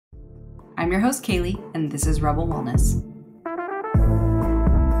I'm your host, Kaylee, and this is Rebel Wellness.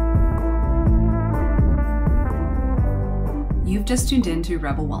 You've just tuned in to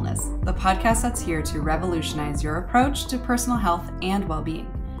Rebel Wellness, the podcast that's here to revolutionize your approach to personal health and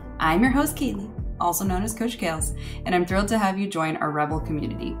well-being. I'm your host, Kaylee, also known as Coach Kailes, and I'm thrilled to have you join our Rebel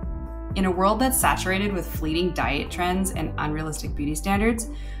community. In a world that's saturated with fleeting diet trends and unrealistic beauty standards,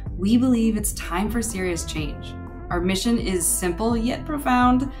 we believe it's time for serious change. Our mission is simple yet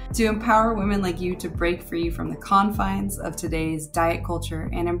profound: to empower women like you to break free from the confines of today's diet culture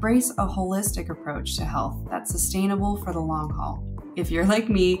and embrace a holistic approach to health that's sustainable for the long haul. If you're like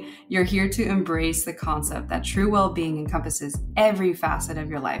me, you're here to embrace the concept that true well-being encompasses every facet of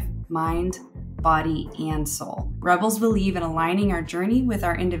your life: mind, body, and soul. Rebels believe in aligning our journey with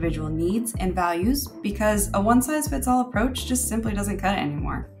our individual needs and values because a one-size-fits-all approach just simply doesn't cut it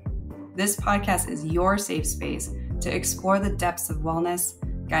anymore. This podcast is your safe space to explore the depths of wellness,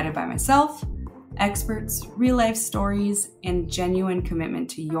 guided by myself, experts, real-life stories, and genuine commitment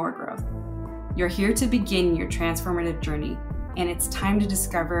to your growth. You're here to begin your transformative journey, and it's time to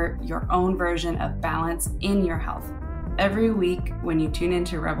discover your own version of balance in your health. Every week, when you tune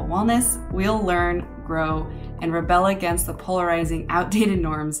into Rebel Wellness, we'll learn, grow, and rebel against the polarizing, outdated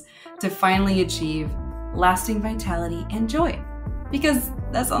norms to finally achieve lasting vitality and joy. Because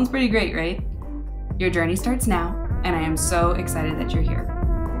that sounds pretty great, right? Your journey starts now, and I am so excited that you're here.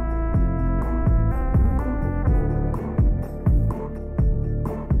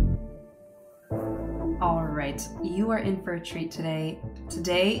 All right, you are in for a treat today.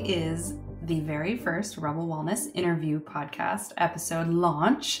 Today is the very first Rebel Wellness interview podcast episode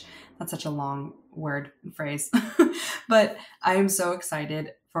launch. That's such a long word and phrase, but I am so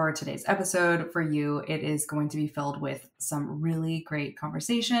excited for today's episode for you. It is going to be filled with some really great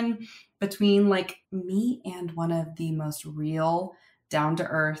conversation between me and one of the most real,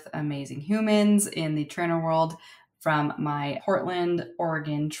 down-to-earth, amazing humans in the trainer world from my Portland,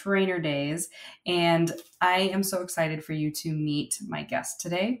 Oregon trainer days. And I am so excited for you to meet my guest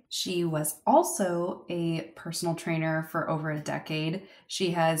today. She was also a personal trainer for over a decade.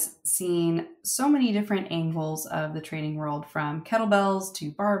 She has seen so many different angles of the training world, from kettlebells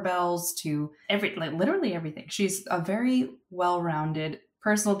to barbells to literally everything. She's a very well-rounded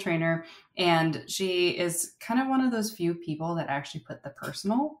personal trainer, and she is kind of one of those few people that actually put the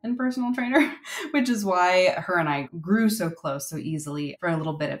personal in personal trainer, which is why her and I grew so close so easily. For a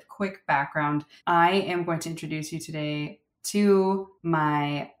little bit of quick background, I am going to introduce you today to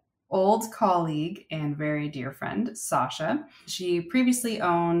my old colleague and very dear friend, Sasha. She previously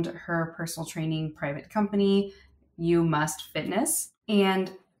owned her personal training private company, You Must Fitness,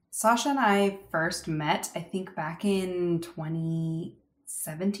 and Sasha and I first met, I think, back in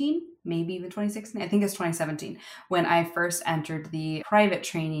 2017, maybe even 2016. I think it's 2017 when I first entered the private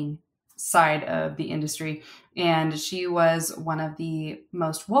training side of the industry. And she was one of the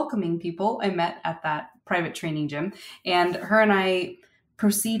most welcoming people I met at that private training gym. And her and I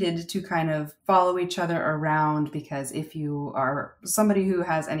proceeded to kind of follow each other around, because if you are somebody who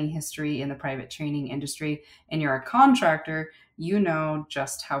has any history in the private training industry and you're a contractor, you know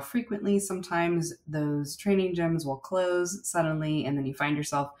just how frequently sometimes those training gyms will close suddenly, and then you find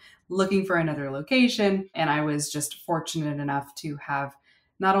yourself looking for another location. And I was just fortunate enough to have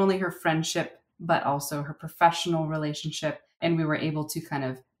not only her friendship, but also her professional relationship. And we were able to kind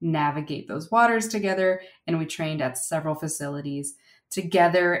of navigate those waters together. And we trained at several facilities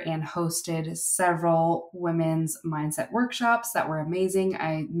together and hosted several women's mindset workshops that were amazing.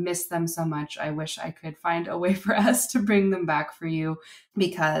 I miss them so much. I wish I could find a way for us to bring them back for you,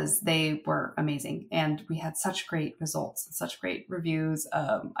 because they were amazing. And we had such great results, such great reviews.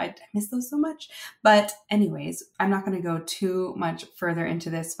 I miss those so much. But anyways, I'm not going to go too much further into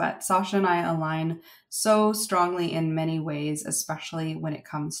this, but Sasha and I align so strongly in many ways, especially when it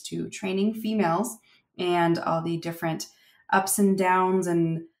comes to training females and all the different ups and downs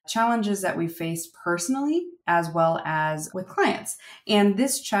and challenges that we faced personally, as well as with clients. And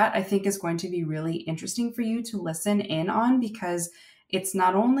this chat, I think, is going to be really interesting for you to listen in on, because it's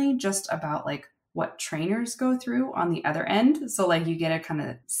not only just about what trainers go through on the other end. So you get to kind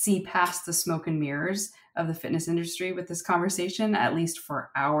of see past the smoke and mirrors of the fitness industry with this conversation, at least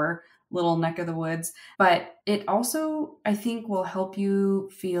for our little neck of the woods. But it also, I think, will help you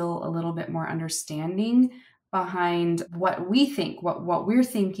feel a little bit more understanding behind what we think, what we're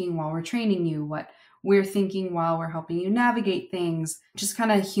thinking while we're training you, what we're thinking while we're helping you navigate things, just kind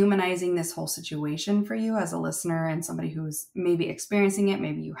of humanizing this whole situation for you as a listener and somebody who's maybe experiencing it.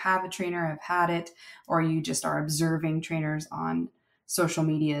 Maybe you have a trainer, have had it, or you just are observing trainers on social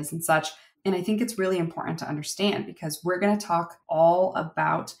medias and such. And I think it's really important to understand, because we're going to talk all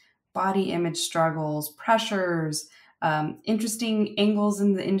about body image struggles, pressures, interesting angles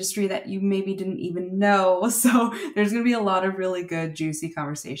in the industry that you maybe didn't even know. So there's going to be a lot of really good, juicy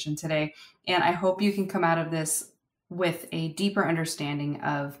conversation today. And I hope you can come out of this with a deeper understanding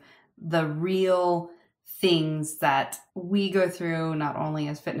of the real things that we go through, not only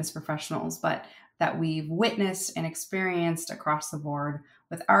as fitness professionals, but that we've witnessed and experienced across the board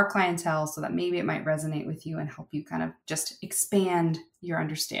with our clientele, so that maybe it might resonate with you and help you kind of just expand your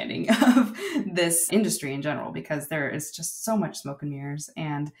understanding of this industry in general, because there is just so much smoke and mirrors.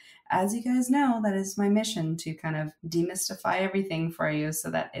 And as you guys know, that is my mission, to kind of demystify everything for you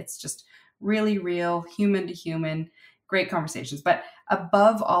so that it's just really real, human to human, great conversations. But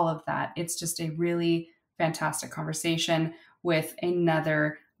above all of that, it's just a really fantastic conversation with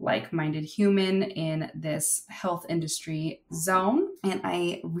another like-minded human in this health industry zone. And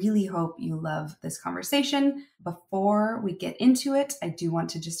I really hope you love this conversation. Before we get into it, I do want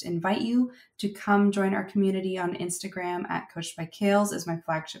to just invite you to come join our community on Instagram at Coached by Kailes is my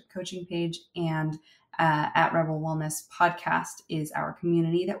flagship coaching page, and at Rebel Wellness Podcast is our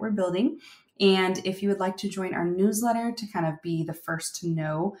community that we're building. And if you would like to join our newsletter to kind of be the first to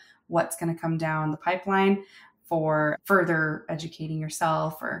know what's going to come down the pipeline for further educating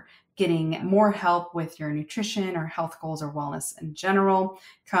yourself or getting more help with your nutrition or health goals or wellness in general,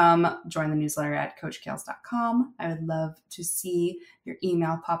 come join the newsletter at coachkailes.com. I would love to see your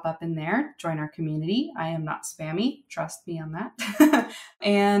email pop up in there. Join our community. I am not spammy. Trust me on that.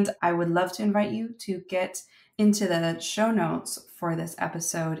 And I would love to invite you to get into the show notes for this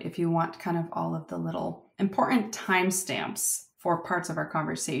episode if you want kind of all of the little important timestamps for parts of our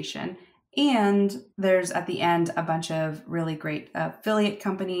conversation. And there's at the end a bunch of really great affiliate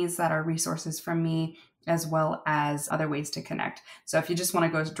companies that are resources from me, as well as other ways to connect. So if you just want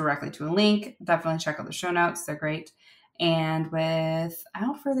to go directly to a link, definitely check out the show notes. They're great. And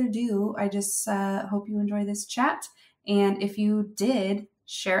without further ado, I just hope you enjoy this chat. And if you did,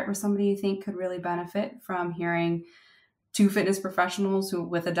 share it with somebody you think could really benefit from hearing two fitness professionals who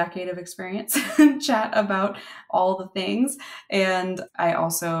with a decade of experience chat about all the things. And I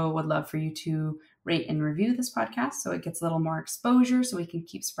also would love for you to rate and review this podcast so it gets a little more exposure, so we can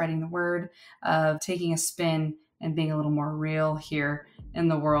keep spreading the word of taking a spin and being a little more real here in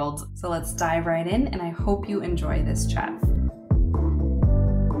the world. So let's dive right in, and I hope you enjoy this chat.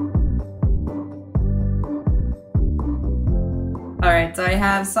 All right, so I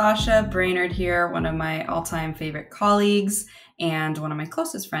have Sasha Brainerd here, one of my all-time favorite colleagues and one of my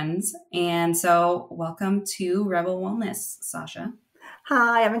closest friends. And so welcome to Rebel Wellness, Sasha.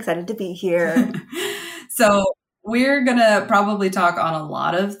 Hi, I'm excited to be here. So we're going to probably talk on a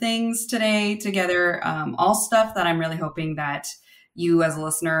lot of things today together, all stuff that I'm really hoping that you as a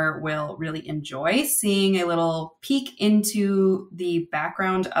listener will really enjoy, seeing a little peek into the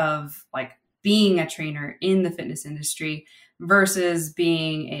background of like being a trainer in the fitness industry versus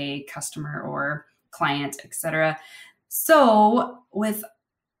being a customer or client, etc. So with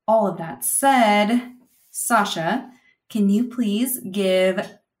all of that said, Sasha, can you please give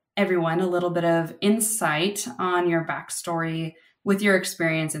everyone a little bit of insight on your backstory with your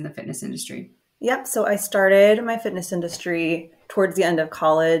experience in the fitness industry? Yep. So I started my fitness industry towards the end of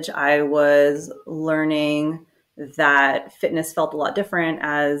college. I was learning that fitness felt a lot different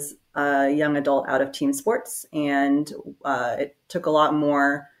as a young adult out of team sports, and it took a lot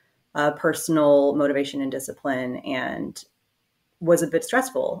more personal motivation and discipline, and was a bit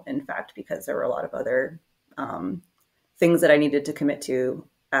stressful, in fact, because there were a lot of other things that I needed to commit to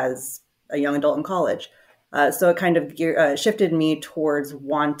as a young adult in college. So it kind of shifted me towards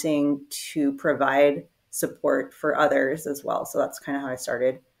wanting to provide support for others as well. So that's kind of how I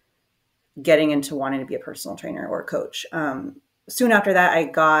started getting into wanting to be a personal trainer or coach. Soon after that, I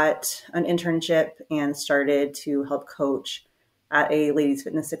got an internship and started to help coach at a Ladies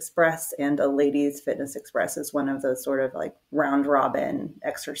Fitness Express. And a Ladies Fitness Express is one of those sort of like round robin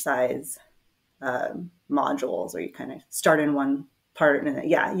exercise modules where you kind of start in one part. And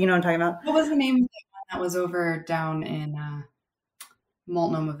yeah, you know what I'm talking about? What was the name of the one that was over down in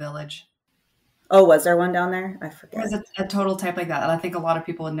Multnomah Village? Oh, was there one down there? I forget. It was a total type like that. I think a lot of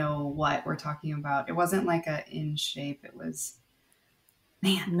people know what we're talking about. It wasn't like a in shape. It was,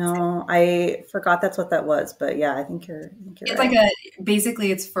 man. No, I forgot that's what that was. But yeah, I think you're It's right. like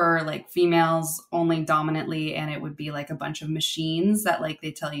basically it's for like females only dominantly. And it would be like a bunch of machines that like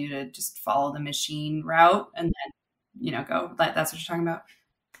they tell you to just follow the machine route and then, you know, go. That's what you're talking about.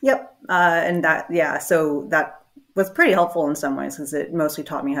 Yep. And that, yeah. So that was pretty helpful in some ways because it mostly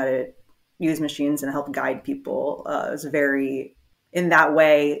taught me how to use machines and help guide people. It was very, in that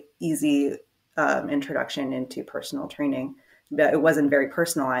way, easy introduction into personal training. It wasn't very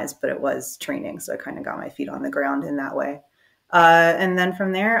personalized, but it was training. So I kind of got my feet on the ground in that way. And then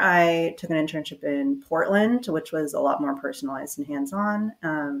from there, I took an internship in Portland, which was a lot more personalized and hands-on.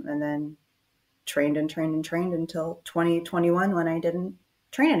 And then trained until 2021 when I didn't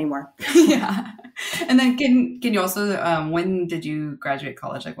train anymore. Yeah. And then can you also, when did you graduate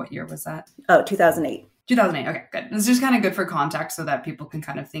college? Like what year was that? Oh, 2008. 2008. Okay, good. It's just kind of good for context so that people can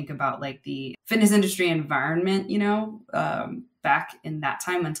kind of think about like the fitness industry environment, back in that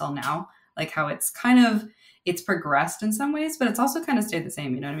time until now, like how it's progressed in some ways, but it's also kind of stayed the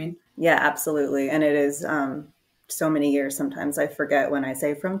same. You know what I mean? Yeah, absolutely. And it is so many years. Sometimes I forget when I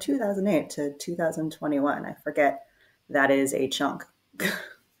say from 2008 to 2021, I forget that is a chunk.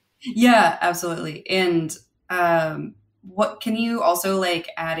 Yeah, absolutely. And what can you also like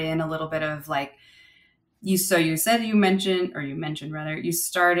add in a little bit of like, you mentioned you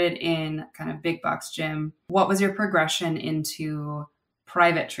started in kind of big box gym. What was your progression into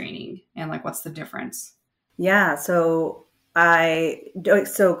private training and like what's the difference? Yeah, so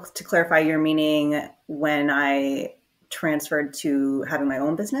to clarify, you're meaning when I transferred to having my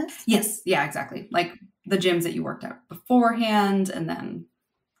own business? Yes, yeah, exactly. Like the gyms that you worked at beforehand and then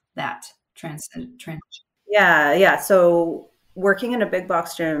that transition. Yeah. So working in a big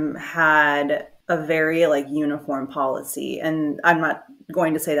box gym had a very like uniform policy. And I'm not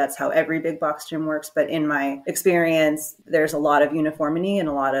going to say that's how every big box gym works, but in my experience, there's a lot of uniformity and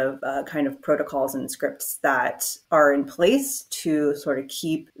a lot of kind of protocols and scripts that are in place to sort of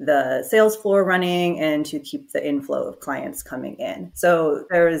keep the sales floor running and to keep the inflow of clients coming in. So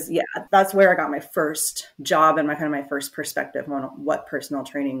that's where I got my first job and my first perspective on what personal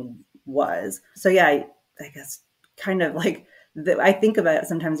training was. So yeah, I guess kind of like I think about it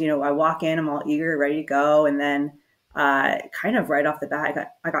sometimes, I walk in, I'm all eager, ready to go. And then kind of right off the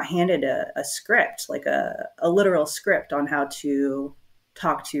bat, I got handed a script, like a literal script on how to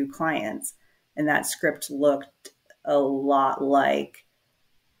talk to clients. And that script looked a lot like,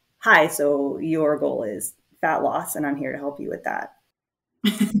 hi, so your goal is fat loss, and I'm here to help you with that.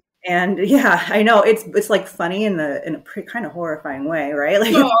 And yeah, I know it's like funny in a kind of horrifying way, right?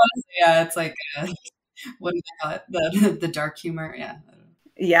 Like, no, honestly, yeah, it's like what do they call it? The dark humor, yeah.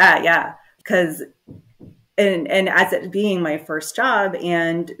 Yeah, because and as it being my first job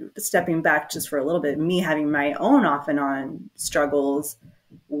and stepping back just for a little bit, me having my own off and on struggles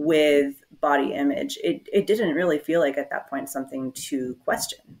with body image, it didn't really feel like at that point something to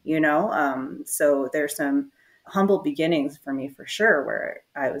question, so there's some humble beginnings for me for sure, where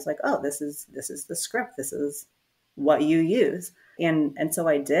I was like, oh, this is the script, this is what you use, and so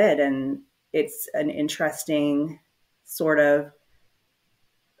I did, and it's an interesting sort of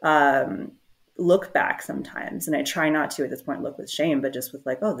look back sometimes, and I try not to at this point look with shame, but just with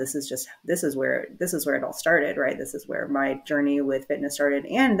like, oh, this is where it all started, right? This is where my journey with fitness started,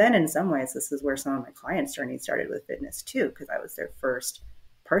 and then in some ways this is where some of my clients' journey started with fitness too, because I was their first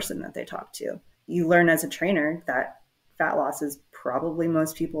person that they talked to. You learn as a trainer that fat loss is probably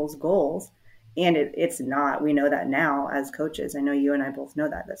most people's goals, and it's not. We know that now as coaches. I know you and I both know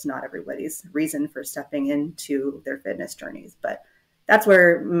that that's not everybody's reason for stepping into their fitness journeys, but that's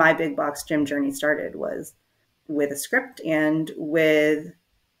where my big box gym journey started, was with a script and with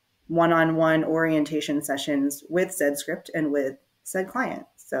one-on-one orientation sessions with said script and with said client.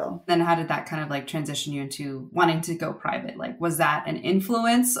 So then how did that kind of like transition you into wanting to go private? Like, was that an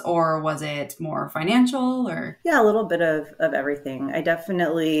influence or was it more financial or? Yeah, a little bit of everything. I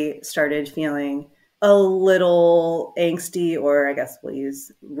definitely started feeling a little angsty, or I guess we'll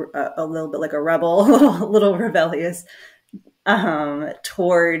use a little bit like a rebel, a little rebellious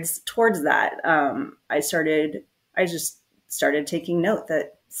towards that. I just started taking note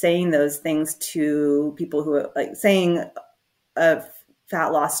that saying those things to people who like saying a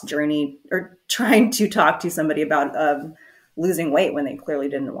fat loss journey or trying to talk to somebody about losing weight when they clearly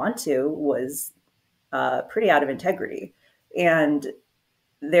didn't want to was pretty out of integrity. And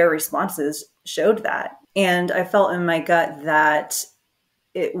their responses showed that. And I felt in my gut that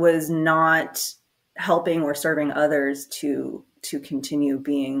it was not helping or serving others to continue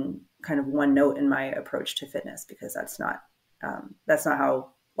being kind of one note in my approach to fitness, because that's not how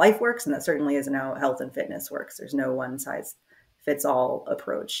life works. And that certainly isn't how health and fitness works. There's no one size fits all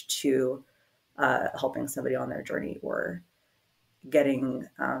approach to helping somebody on their journey or getting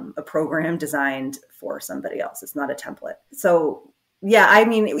a program designed for somebody else. It's not a template. So yeah, I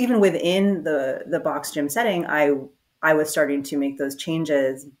mean, even within the box gym setting, I was starting to make those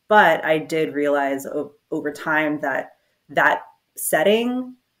changes, but I did realize over time that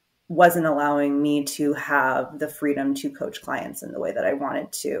setting wasn't allowing me to have the freedom to coach clients in the way that I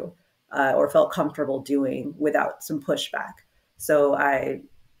wanted to, or felt comfortable doing without some pushback. So I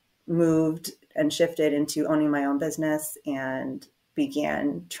moved and shifted into owning my own business and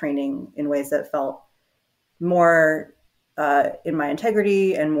began training in ways that felt more in my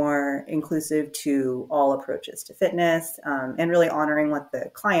integrity and more inclusive to all approaches to fitness, and really honoring what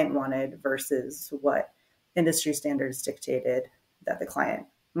the client wanted versus what industry standards dictated that the client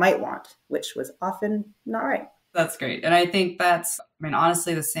might want, which was often not right. That's great. And I think that's,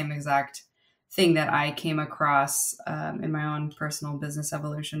 honestly, the same exact thing that I came across in my own personal business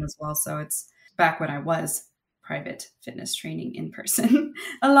evolution as well. So it's back when I was private fitness training in person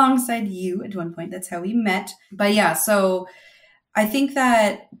alongside you at one point. That's how we met. But yeah, so I think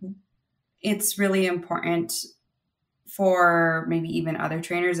that it's really important for maybe even other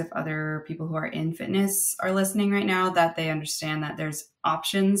trainers, if other people who are in fitness are listening right now, that they understand that there's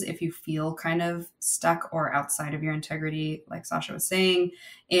options if you feel kind of stuck or outside of your integrity, like Sasha was saying,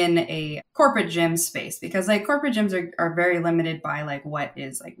 in a corporate gym space, because like corporate gyms are very limited by like what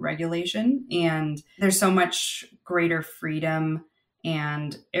is like regulation, and there's so much greater freedom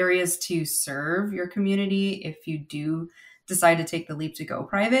and areas to serve your community if you do decide to take the leap to go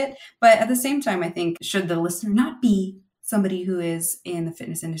private. But at the same time, I think should the listener not be somebody who is in the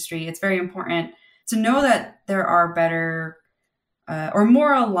fitness industry, it's very important to know that there are better or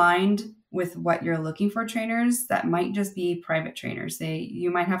more aligned with what you're looking for trainers that might just be private trainers. You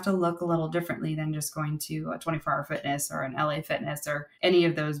might have to look a little differently than just going to a 24-hour fitness or an LA Fitness or any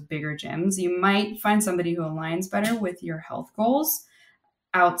of those bigger gyms. You might find somebody who aligns better with your health goals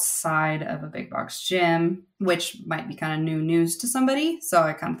outside of a big box gym, which might be kind of new news to somebody. So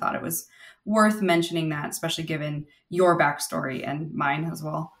I kind of thought it was worth mentioning that, especially given your backstory and mine as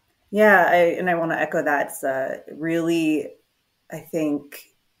well. Yeah, I want to echo that. It's really, I think,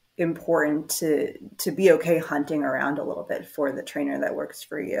 important to be okay hunting around a little bit for the trainer that works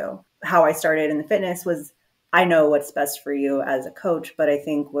for you. How I started in the fitness was, I know what's best for you as a coach, but I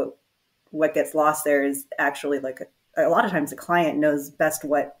think what gets lost there is actually like a lot of times the client knows best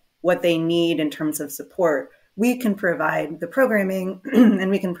what they need in terms of support. We can provide the programming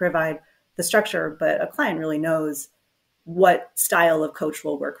and we can provide the structure, but a client really knows what style of coach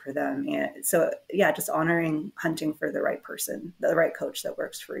will work for them. And so, yeah, just hunting for the right person, the right coach that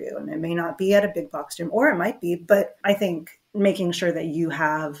works for you. And it may not be at a big box gym, or it might be, but I think making sure that you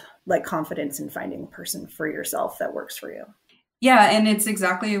have like confidence in finding a person for yourself that works for you. Yeah. And it's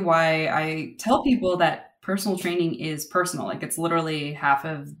exactly why I tell people that personal training is personal. Like it's literally half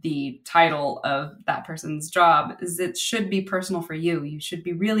of the title of that person's job is it should be personal for you. You should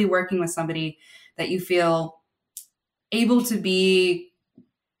be really working with somebody that you feel able to be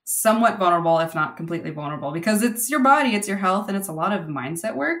somewhat vulnerable, if not completely vulnerable, because it's your body, it's your health, and it's a lot of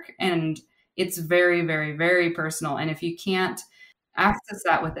mindset work. And it's very, very, very personal. And if you can't access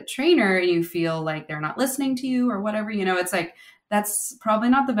that with a trainer, you feel like they're not listening to you or whatever, it's like, that's probably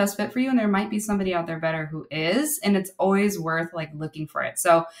not the best fit for you. And there might be somebody out there better who is, and it's always worth like looking for it.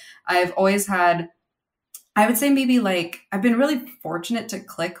 So I've always had, I would say maybe like, I've been really fortunate to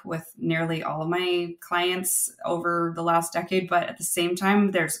click with nearly all of my clients over the last decade. But at the same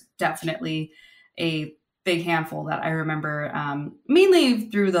time, there's definitely a big handful that I remember, mainly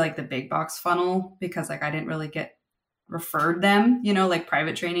through the big box funnel, because like I didn't really get referred them, like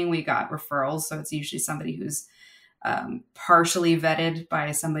private training, we got referrals. So it's usually somebody who's partially vetted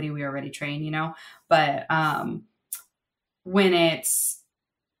by somebody we already train, but when it's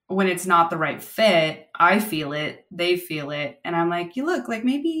not the right fit, I feel it, they feel it. And I'm like, you look like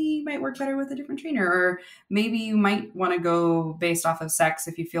maybe you might work better with a different trainer, or maybe you might want to go based off of sex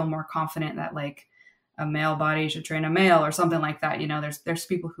if you feel more confident that like a male body should train a male or something like that. There's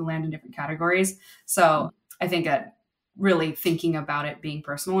people who land in different categories. So I think that really thinking about it being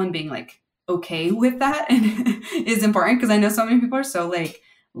personal and being like okay with that is important, because I know so many people are so like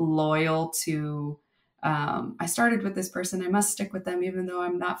loyal to I started with this person, I must stick with them even though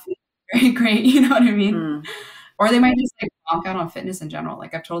I'm not feeling very great, you know what I mean? Or they might just like bonk out on fitness in general.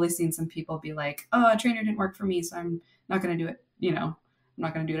 Like I've totally seen some people be like, oh, a trainer didn't work for me, so I'm not going to do it, I'm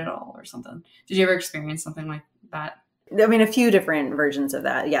not going to do it at all or something. Did you ever experience something like that? I mean, a few different versions of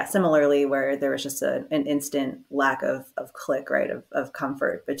that. Yeah, similarly, where there was just an instant lack of click, right, of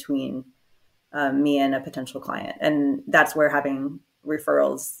comfort between me and a potential client. And that's where having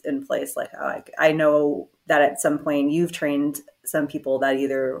referrals in place, like I know that at some point you've trained some people that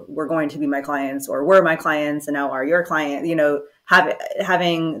either were going to be my clients or were my clients and now are your client,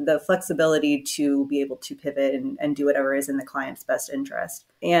 having the flexibility to be able to pivot and do whatever is in the client's best interest.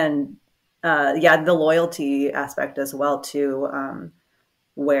 And the loyalty aspect as well too,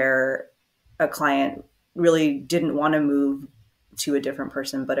 where a client really didn't want to move to a different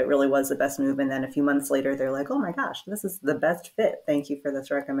person, but it really was the best move. And then a few months later, they're like, oh my gosh, this is the best fit. Thank you for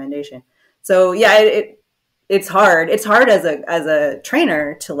this recommendation. So yeah, it's hard. It's hard as a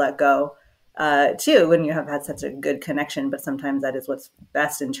trainer to let go too, when you have had such a good connection, but sometimes that is what's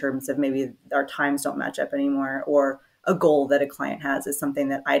best in terms of maybe our times don't match up anymore, or a goal that a client has is something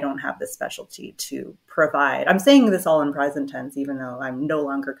that I don't have the specialty to provide. I'm saying this all in present tense, even though I'm no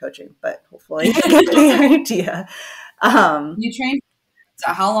longer coaching, but hopefully you get the idea. You trained.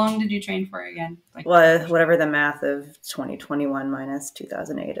 So how long did you train for again? Like, well, whatever the math of 2021 minus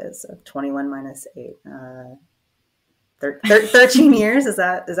 2008 is, so 21 minus 8, 13 years. Is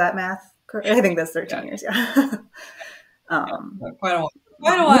that math correct? I think that's 13 years. Yeah. Quite a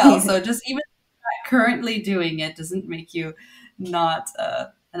while. So just even currently doing it doesn't make you not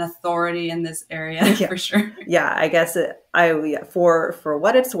an authority in this area for sure. Yeah, I guess for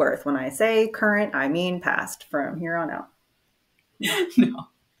what it's worth, when I say current, I mean past from here on out. No,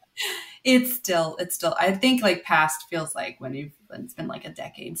 it's still, I think like past feels like when it's been like a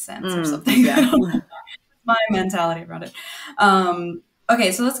decade since or something. Yeah. My mentality around it.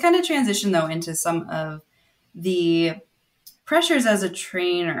 Okay, so let's kind of transition though into some of the pressures as a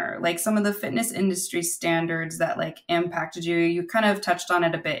trainer, like some of the fitness industry standards that like impacted you. You kind of touched on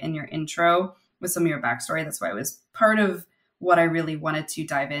it a bit in your intro with some of your backstory. That's why it was part of what I really wanted to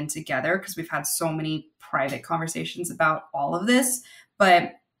dive in together, because we've had so many private conversations about all of this.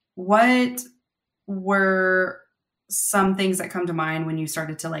 But what were some things that come to mind when you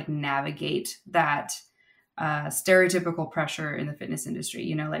started to like navigate that stereotypical pressure in the fitness industry,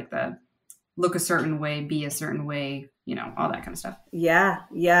 you know, like the look a certain way, be a certain way, you know, all that kind of stuff? Yeah.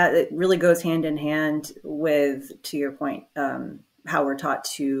 It really goes hand in hand with, to your point, how we're taught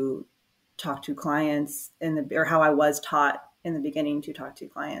to talk to clients or how I was taught in the beginning to talk to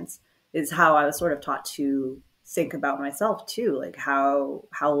clients is how I was sort of taught to think about myself too. Like how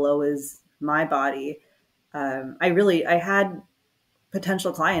low is my body? I had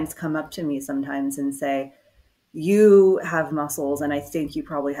potential clients come up to me sometimes and say, you have muscles and I think you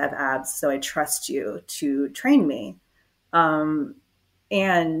probably have abs, so I trust you to train me.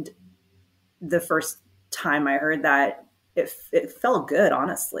 And the first time I heard that, it felt good,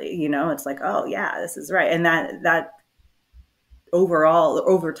 honestly. You know, it's like, oh yeah, this is right. And that overall,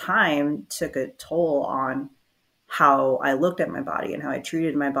 over time, took a toll on how I looked at my body and how I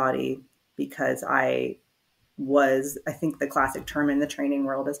treated my body, because I think the classic term in the training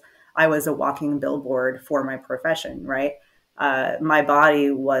world is I was a walking billboard for my profession, right? My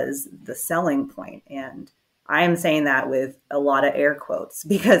body was the selling point. And I am saying that with a lot of air quotes,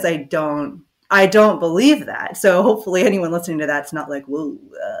 because I don't believe that. So hopefully anyone listening to that's not like, whoa,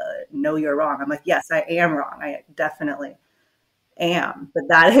 no, you're wrong. I'm like, yes, I am wrong. I definitely am. But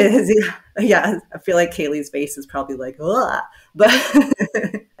that is, yeah, I feel like Kailes' face is probably like, ugh. But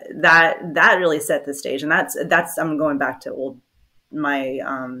that really set the stage. And that's I'm going back to my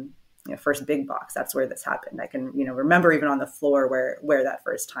first big box. That's where this happened. I can, remember even on the floor where that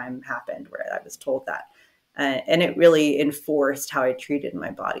first time happened, where I was told that. And it really enforced how I treated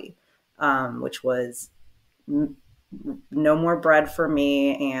my body, which was no more bread for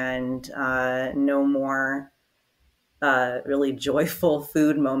me, and no more really joyful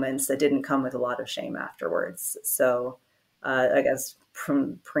food moments that didn't come with a lot of shame afterwards. So I guess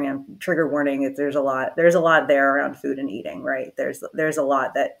trigger warning, there's a lot there around food and eating, right? There's a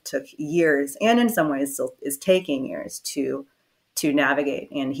lot that took years, and in some ways still is taking years to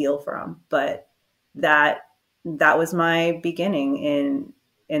navigate and heal from. But that was my beginning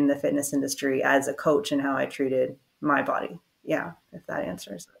in the fitness industry as a coach, and how I treated my body. Yeah, if that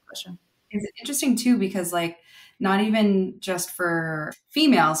answers the question. It's interesting too, because like not even just for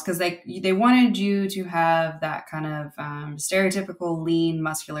females, because they wanted you to have that kind of stereotypical lean,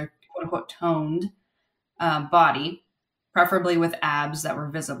 muscular, quote unquote toned body, preferably with abs that were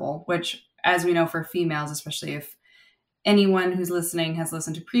visible, which, as we know, for females, especially if anyone who's listening has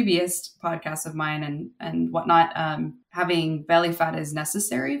listened to previous podcasts of mine and whatnot, having belly fat is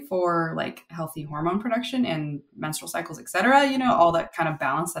necessary for like healthy hormone production and menstrual cycles, etc. All that kind of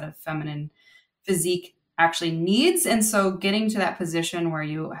balance that a feminine physique actually needs. And so getting to that position where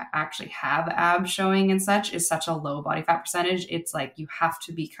you actually have abs showing and such is such a low body fat percentage. It's like you have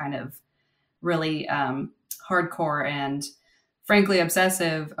to be kind of really hardcore and frankly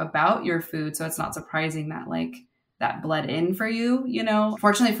obsessive about your food. So it's not surprising that like that bled in for you,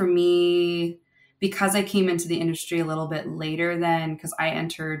 Fortunately for me, because I came into the industry a little bit later because I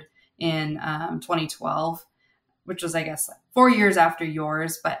entered in 2012, which was, I guess, 4 years after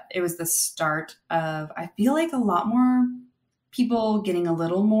yours, but it was the start of, I feel like, a lot more people getting a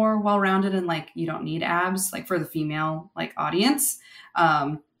little more well-rounded and like you don't need abs, like for the female like audience,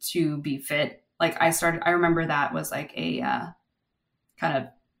 to be fit. Like I remember that was like a kind of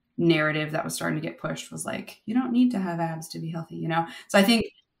narrative that was starting to get pushed, was like, you don't need to have abs to be healthy, you know? So I think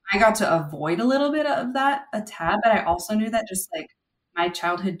I got to avoid a little bit of that a tad, but I also knew that just like my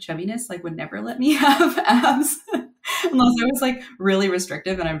childhood chubbiness like would never let me have abs unless I was like really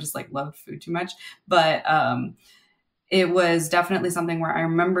restrictive and I just like loved food too much. But it was definitely something where I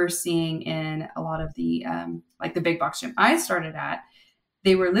remember seeing in a lot of the like the big box gym I started at,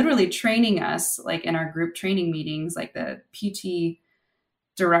 they were literally training us like in our group training meetings, like the PT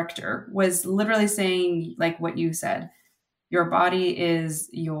director was literally saying like what you said, your body is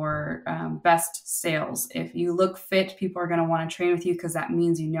your best sales. If you look fit, people are going to want to train with you because that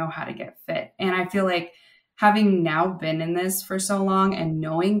means you know how to get fit. And I feel like having now been in this for so long and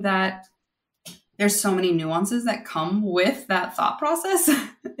knowing that there's so many nuances that come with that thought process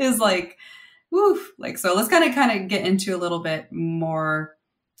is like, woof. Like, so let's kind of get into a little bit more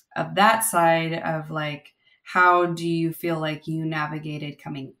of that side of like, how do you feel like you navigated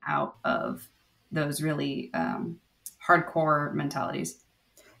coming out of those really hardcore mentalities?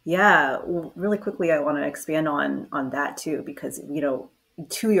 Yeah, really quickly, I want to expand on that too, because, you know,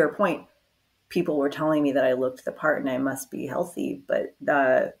 to your point, people were telling me that I looked the part and I must be healthy, but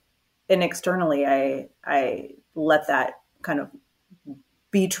and externally, I let that kind of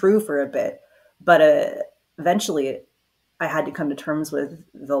be true for a bit, but eventually, I had to come to terms with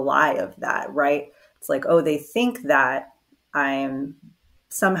the lie of that. Right? It's like, oh, they think that I'm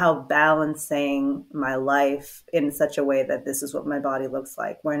somehow balancing my life in such a way that this is what my body looks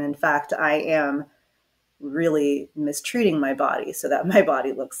like, when in fact I am really mistreating my body so that my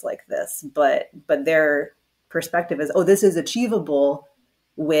body looks like this. But their perspective is, oh, this is achievable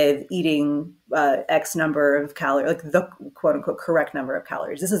with eating X number of calories, like the quote unquote correct number of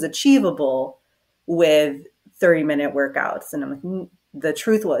calories. This is achievable with 30-minute workouts. And I'm like, the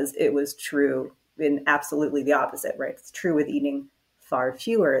truth was, it was true in absolutely the opposite, right? It's true with eating far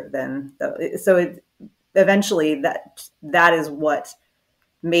fewer than eventually that is what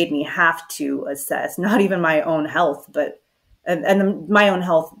made me have to assess not even my own health, but my own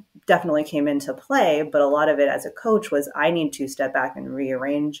health definitely came into play, but a lot of it as a coach was I need to step back and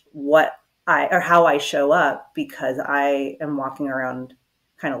rearrange how I show up, because I am walking around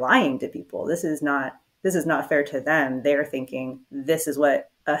kind of lying to people. This is not fair to them. They're thinking this is what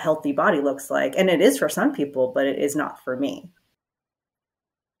a healthy body looks like, and it is for some people, but it is not for me.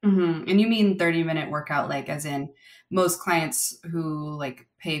 Mm-hmm. And you mean 30-minute workout, like as in most clients who like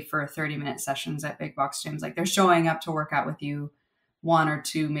pay for 30-minute sessions at big box gyms, like they're showing up to work out with you 1 or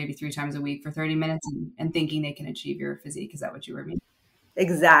 2, maybe 3 times a week for 30 minutes and thinking they can achieve your physique. Is that what you were meaning?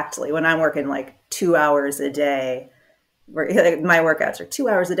 Exactly. When I'm working like 2 hours a day, my workouts are 2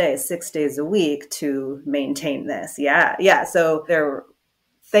 hours a day, 6 days a week to maintain this. Yeah. Yeah. So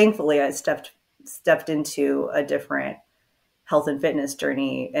thankfully I stepped into a different health and fitness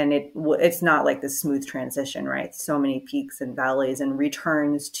journey, and it's not like this smooth transition, right? So many peaks and valleys and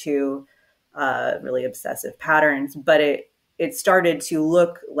returns to really obsessive patterns, but it started to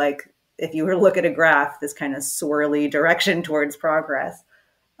look like, if you were to look at a graph, this kind of swirly direction towards progress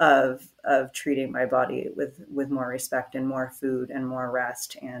of treating my body with more respect and more food and more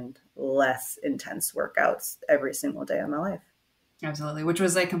rest and less intense workouts every single day of my life. Absolutely. Which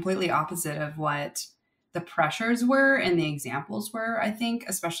was like completely opposite of what the pressures were and the examples were, I think,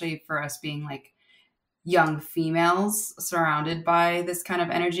 especially for us being like young females surrounded by this kind of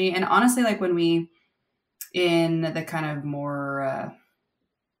energy. And honestly, like when we, in the kind of more,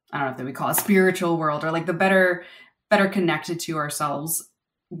 I don't know if that we call it spiritual world, or like the better connected to ourselves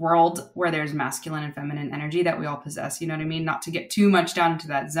world, where there's masculine and feminine energy that we all possess, you know what I mean? Not to get too much down into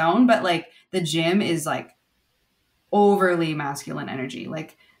that zone, but like the gym is like overly masculine energy,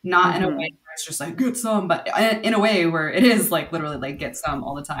 like not in a way where it's just like get some, but in a way where it is like literally like get some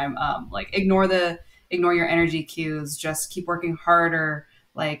all the time. Like ignore your energy cues, just keep working harder,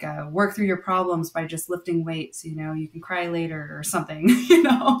 like work through your problems by just lifting weights, you know, you can cry later or something, you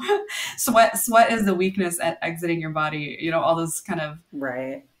know. Sweat is the weakness at exiting your body, you know, all those kind of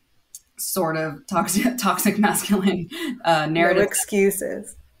right, sort of toxic masculine narrative, no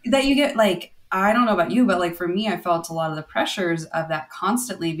excuses that you get. Like, I don't know about you, but like for me, I felt a lot of the pressures of that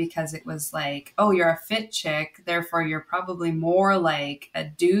constantly, because it was like, oh, you're a fit chick, therefore you're probably more like a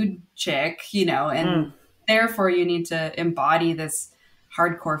dude chick, you know, and therefore you need to embody this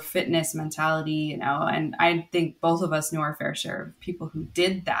hardcore fitness mentality, you know. And I think both of us knew our fair share of people who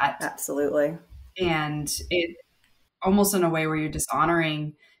did that. Absolutely. And it almost in a way where you're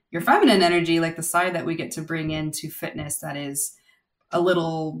dishonoring your feminine energy, like the side that we get to bring into fitness that is a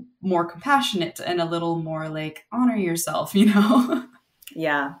little more compassionate and a little more like honor yourself, you know?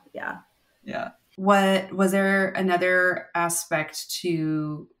 Yeah. Yeah. What was there another aspect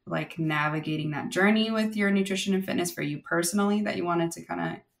to like navigating that journey with your nutrition and fitness for you personally that you wanted to kind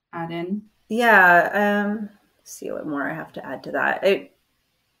of add in? Yeah. See what more I have to add to that. It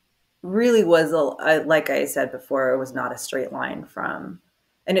really was, like I said before, it was not a straight line from,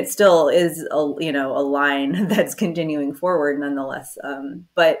 and it still is a line that's continuing forward nonetheless.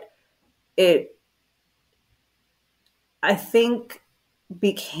 But it, I think,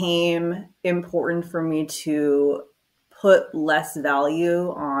 became important for me to put less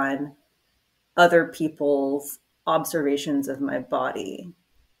value on other people's observations of my body,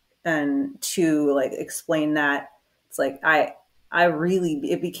 and to like explain that it's like I really,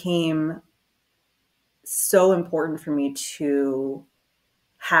 it became so important for me to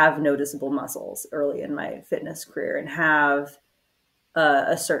have noticeable muscles early in my fitness career and have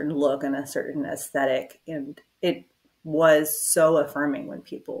a certain look and a certain aesthetic. And it was so affirming when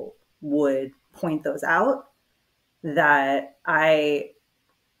people would point those out, that I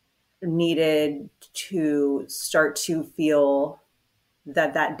needed to start to feel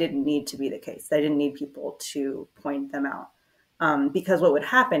that that didn't need to be the case. I didn't need people to point them out. Because what would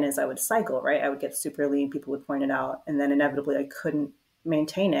happen is I would cycle, right? I would get super lean, people would point it out, and then inevitably I couldn't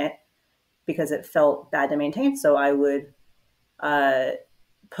maintain it because it felt bad to maintain. So I would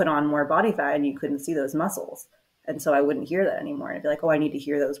put on more body fat and you couldn't see those muscles. And so I wouldn't hear that anymore. And I'd be like, oh, I need to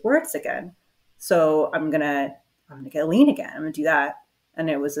hear those words again. So I'm gonna get lean again. I'm gonna do that. And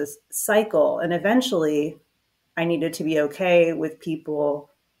it was this cycle. And eventually I needed to be okay with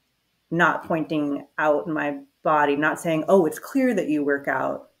people not pointing out my body, not saying, oh, it's clear that you work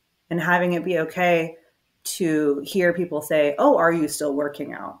out, and having it be okay to hear people say, oh, are you still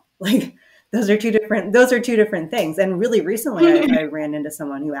working out? Like those are two different things. And really recently I ran into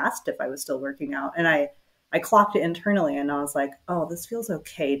someone who asked if I was still working out, and I clocked it internally, and I was like, oh, this feels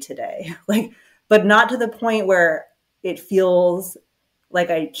okay today. Like, but not to the point where it feels like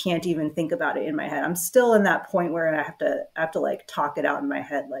I can't even think about it in my head. I'm still in that point where I have to like talk it out in my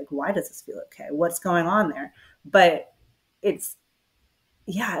head. Like, why does this feel okay? What's going on there? But it's,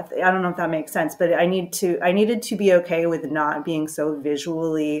 yeah, I don't know if that makes sense, but I needed to be okay with not being so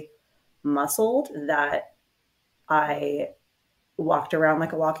visually muscled that I walked around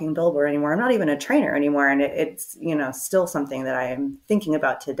like a walking billboard anymore. I'm not even a trainer anymore. And it's, still something that I am thinking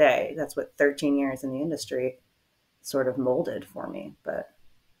about today. That's what 13 years in the industry sort of molded for me.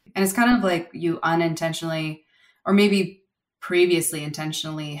 And it's kind of like you unintentionally, or maybe previously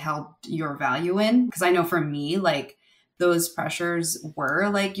intentionally, held your value in. Because I know for me, like those pressures were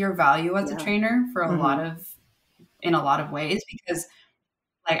like your value as a trainer for in a lot of ways. Because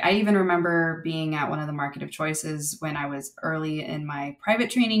like I even remember being at one of the market of choices when I was early in my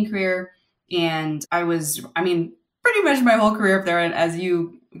private training career. And pretty much my whole career up there, and as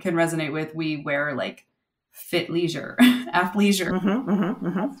you can resonate with, we wear like fit leisure, athleisure.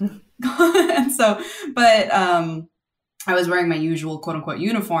 And so, but I was wearing my usual quote unquote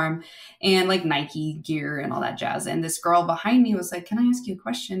uniform and like Nike gear and all that jazz. And this girl behind me was like, can I ask you a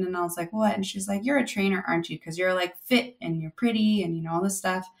question? And I was like, what? And she's like, you're a trainer, aren't you? Because you're like fit and you're pretty and all this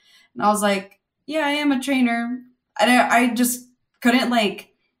stuff. And I was like, yeah, I am a trainer. And I just couldn't like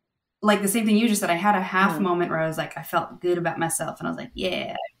the same thing you just said. I had a half moment where I was like, I felt good about myself. And I was like,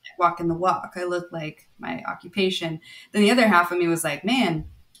 yeah, walking the walk. I look like my occupation. Then the other half of me was like, man,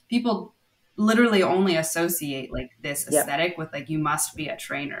 people literally only associate like this aesthetic with like, you must be a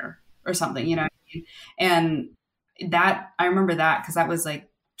trainer or something, you know what I mean? And that, I remember that because that was like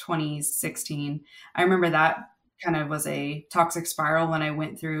 2016. I remember that kind of was a toxic spiral when I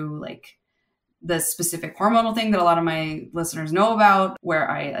went through like the specific hormonal thing that a lot of my listeners know about, where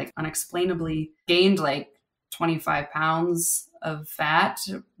I like unexplainably gained like 25 pounds of fat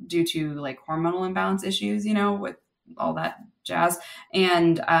due to like hormonal imbalance issues, with all that jazz.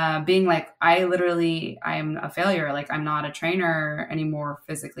 And being like, I'm a failure. Like I'm not a trainer anymore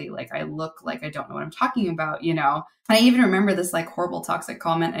physically. Like I look like I don't know what I'm talking about, And I even remember this like horrible toxic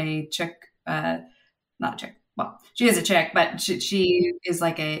comment, a chick, not a chick. Well, she is a chick, but she was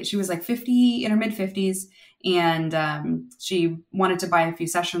like 50 in her mid 50s. And she wanted to buy a few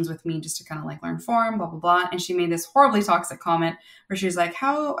sessions with me just to kind of like learn form, blah, blah, blah. And she made this horribly toxic comment where she was like,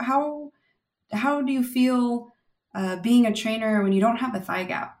 how do you feel being a trainer when you don't have a thigh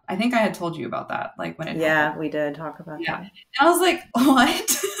gap? I think I had told you about that. Like when we did talk about that. And I was like,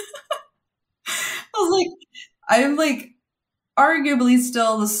 what? I was like, I'm like arguably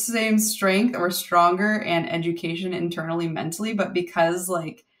still the same strength or stronger and education internally, mentally, but because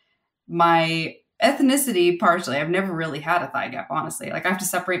like my ethnicity, partially, I've never really had a thigh gap, honestly. Like I have to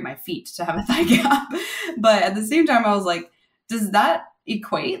separate my feet to have a thigh gap. But at the same time, I was like, does that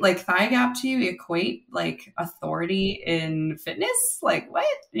equate, like thigh gap to you equate like authority in fitness? Like what?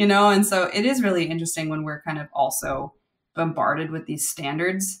 You know? And so it is really interesting when we're kind of also bombarded with these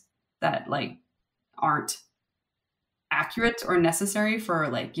standards that like aren't accurate or necessary for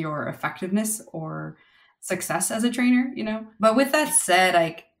like your effectiveness or success as a trainer, you know? But with that said,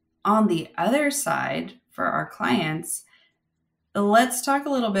 like on the other side for our clients, let's talk a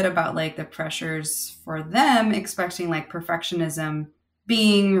little bit about like the pressures for them expecting like perfectionism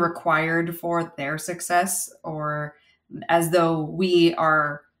being required for their success, or as though we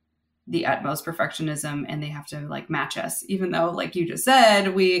are the utmost perfectionism and they have to like match us, even though like you just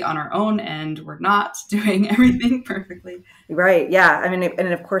said, we on our own end, we're not doing everything perfectly. Right. Yeah. I mean,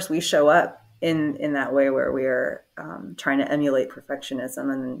 and of course we show up in that way where we are trying to emulate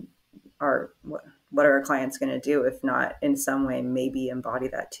perfectionism, and what are our clients going to do if not in some way maybe embody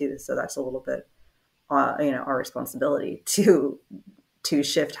that too? So that's a little bit, our responsibility to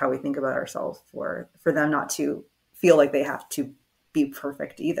shift how we think about ourselves for them not to feel like they have to be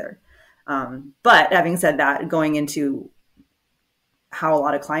perfect either. But having said that, going into how a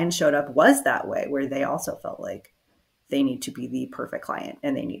lot of clients showed up was that way, where they also felt like they need to be the perfect client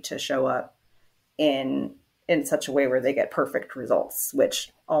and they need to show up in such a way where they get perfect results, which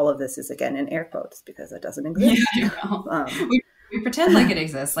all of this is again in air quotes because it doesn't exist. Yeah, we pretend like it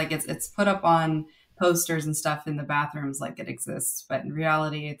exists, like it's put up on posters and stuff in the bathrooms like it exists, but in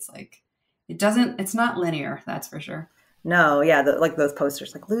reality it's like it doesn't, it's not linear, that's for sure. No, yeah, like those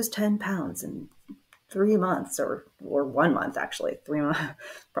posters like lose 10 pounds in 3 months or 1 month, actually 3 months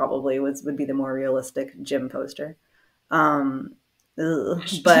probably would be the more realistic gym poster. But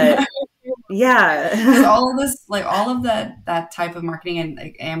yeah, all of this, like all of that type of marketing and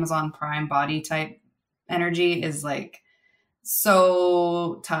like Amazon Prime body type energy is like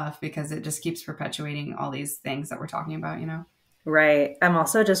so tough because it just keeps perpetuating all these things that we're talking about, you know? Right. I'm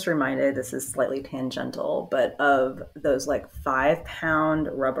also just reminded, this is slightly tangential, but of those like 5-pound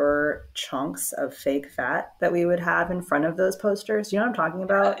rubber chunks of fake fat that we would have in front of those posters. You know what I'm talking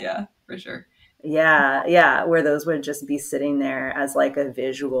about? Yeah, for sure. Yeah, where those would just be sitting there as like a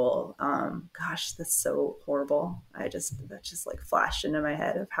visual. Gosh, that's so horrible. That just like flashed into my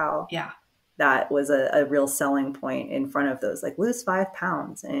head of how that was a real selling point in front of those, like lose 5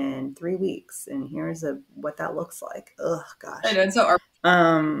 pounds in 3 weeks, and here's what that looks like. Ugh, gosh. I know. And so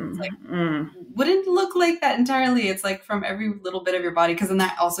wouldn't look like that entirely. It's like from every little bit of your body, because then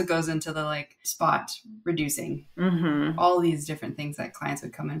that also goes into the like spot reducing, all these different things that clients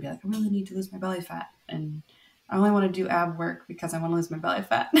would come in and be like, I really need to lose my belly fat, and I only want to do ab work because I want to lose my belly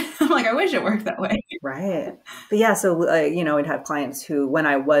fat. I'm like, I wish it worked that way. Right. But yeah, so, we'd have clients who, when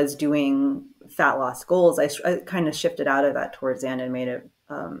I was doing fat loss goals, I kind of shifted out of that towards the end and made it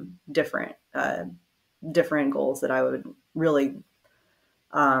different goals that I would really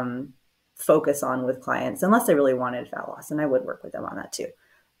focus on with clients, unless they really wanted fat loss. And I would work with them on that too.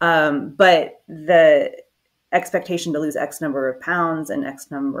 But the expectation to lose X number of pounds in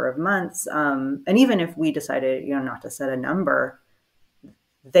X number of months. And even if we decided, not to set a number,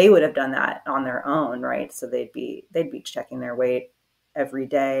 they would have done that on their own, right? So they'd be checking their weight every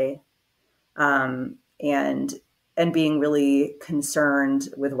day, and being really concerned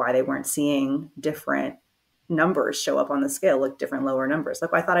with why they weren't seeing different numbers show up on the scale, like different lower numbers.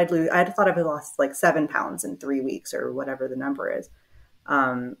 Like I thought I'd lost like 7 pounds in 3 weeks or whatever the number is.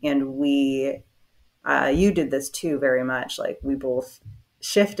 And you did this too, very much. Like we both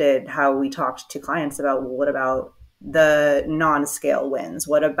shifted how we talked to clients about, well, what about the non-scale wins?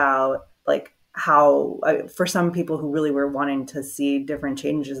 What about like how, for some people who really were wanting to see different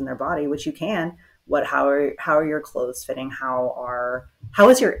changes in their body, which you can, how are your clothes fitting? How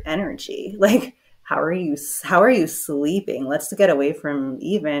is your energy? Like, how are you sleeping? Let's get away from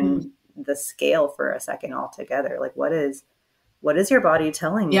even the scale for a second altogether. Like, what is your body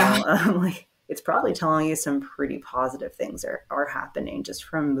telling you? Like, it's probably telling you some pretty positive things are happening just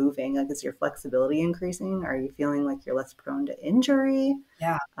from moving. Like, is your flexibility increasing? Are you feeling like you're less prone to injury?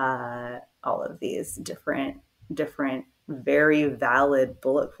 Yeah. All of these different, very valid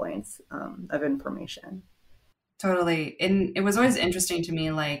bullet points of information. Totally. And it was always interesting to me,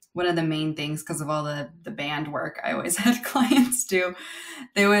 like one of the main things, because of all the band work I always had clients do,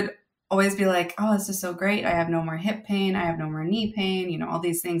 they would always be like, oh, this is so great. I have no more hip pain. I have no more knee pain, all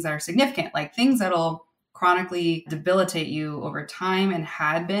these things that are significant, like things that'll chronically debilitate you over time and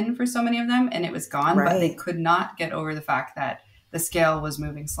had been for so many of them. And it was gone, right. But they could not get over the fact that the scale was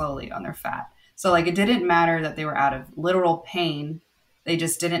moving slowly on their fat. So like, it didn't matter that they were out of literal pain. They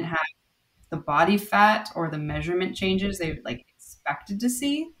just didn't have the body fat or the measurement changes they like expected to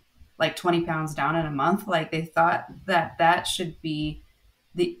see, like 20 pounds down in a month. Like they thought that that should be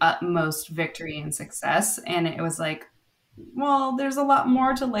the utmost victory and success. And it was like, well, there's a lot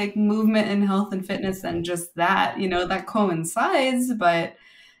more to like movement and health and fitness than just that, that coincides, but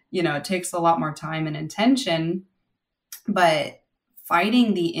it takes a lot more time and intention. But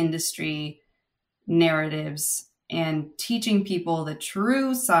fighting the industry narratives and teaching people the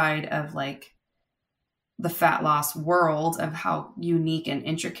true side of like the fat loss world, of how unique and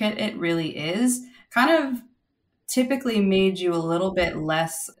intricate it really is, kind of typically made you a little bit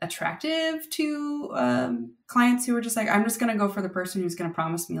less attractive to clients who were just like, I'm just going to go for the person who's going to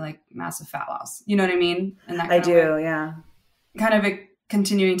promise me like massive fat loss. You know what I mean? And that I do, yeah. Kind of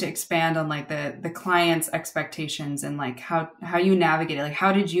continuing to expand on like the client's expectations and like how you navigate it. Like,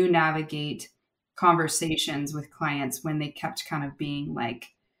 how did you navigate conversations with clients when they kept kind of being like,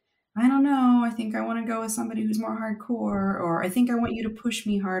 I don't know, I think I want to go with somebody who's more hardcore, or I think I want you to push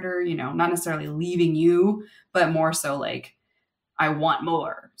me harder, not necessarily leaving you, but more so like, I want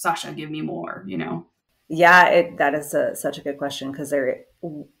more. Sasha, give me more, Yeah, that is such a good question, because there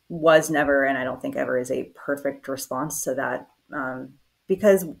was never, and I don't think ever is, a perfect response to that,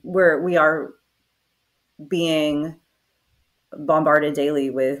 because we are being bombarded daily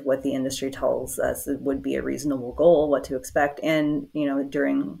with what the industry tells us would be a reasonable goal, what to expect. And,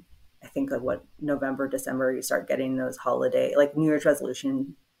 during, I think of November, December, you start getting those holiday, like New Year's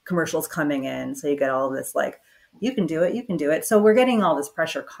resolution commercials coming in. So you get all this, like, you can do it, you can do it. So we're getting all this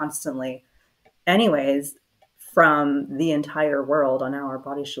pressure constantly anyways, from the entire world on how our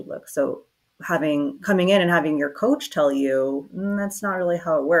body should look. So coming in and having your coach tell you, that's not really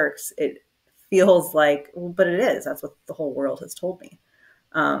how it works. It feels like, but it is. That's what the whole world has told me.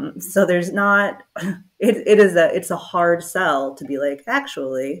 So there's not, it's a hard sell to be like,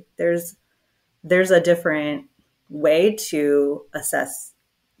 actually, there's a different way to assess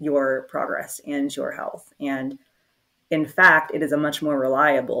your progress and your health. And in fact, it is a much more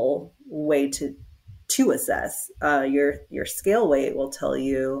reliable way to assess. Your scale weight will tell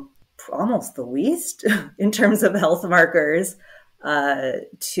you almost the least in terms of health markers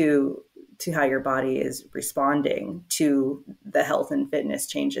to how your body is responding to the health and fitness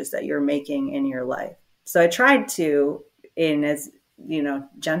changes that you're making in your life. So I tried to, in as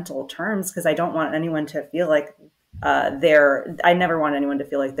gentle terms, because I don't want anyone to feel like I never want anyone to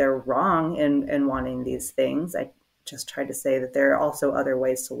feel like they're wrong in wanting these things. I just tried to say that there are also other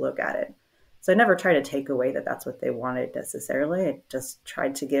ways to look at it. So I never tried to take away that that's what they wanted necessarily. I just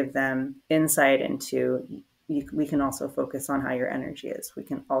tried to give them insight into, we can also focus on how your energy is. We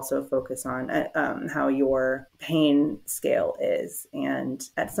can also focus on how your pain scale is. And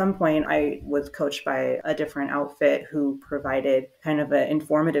at some point, I was coached by a different outfit who provided kind of an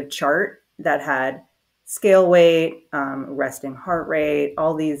informative chart that had scale weight, resting heart rate,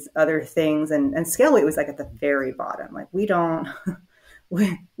 all these other things. And scale weight was like at the very bottom. Like we don't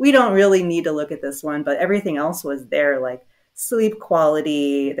really need to look at this one, but everything else was there, like sleep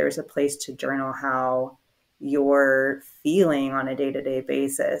quality. There's a place to journal how you're feeling on a day-to-day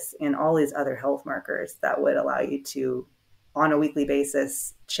basis, and all these other health markers that would allow you to, on a weekly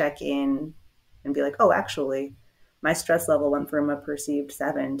basis, check in and be like, oh, actually, my stress level went from a perceived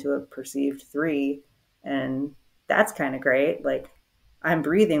 7 to a perceived 3. And that's kind of great. Like, I'm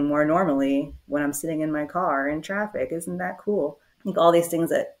breathing more normally when I'm sitting in my car in traffic. Isn't that cool? Like all these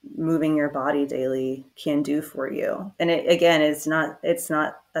things that moving your body daily can do for you. And it's not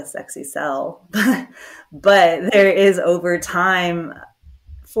a sexy sell, but there is, over time,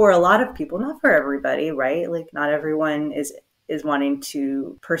 for a lot of people, not for everybody, right? Like not everyone is wanting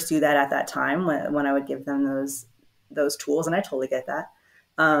to pursue that at that time when I would give them those tools. And I totally get that.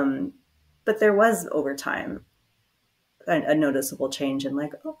 But there was, over time, a noticeable change in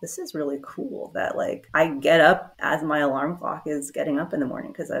like, oh, this is really cool that like I get up as my alarm clock is getting up in the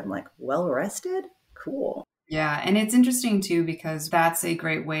morning because I'm like well rested. Cool. Yeah. And it's interesting too, because that's a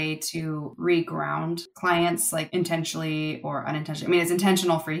great way to reground clients, like intentionally or unintentionally. I mean, it's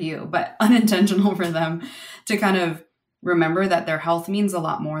intentional for you, but unintentional for them, to kind of remember that their health means a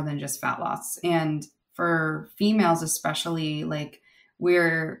lot more than just fat loss. And for females, especially, like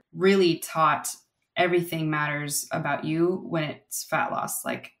we're really taught everything matters about you when it's fat loss.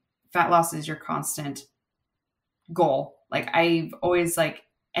 Like fat loss is your constant goal. Like I've always like,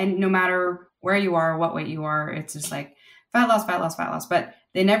 and no matter where you are, what weight you are, it's just like fat loss, fat loss, fat loss. But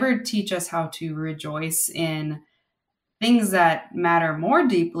they never teach us how to rejoice in things that matter more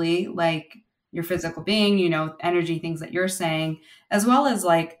deeply, like your physical being, energy, things that you're saying, as well as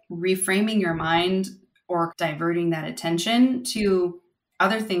like reframing your mind or diverting that attention to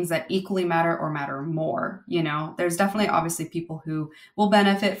other things that equally matter or matter more. You know, there's definitely obviously people who will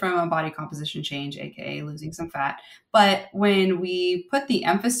benefit from a body composition change, aka losing some fat. But when we put the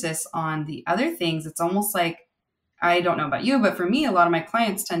emphasis on the other things, it's almost like, I don't know about you, but for me, a lot of my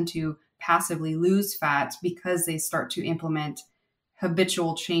clients tend to passively lose fat because they start to implement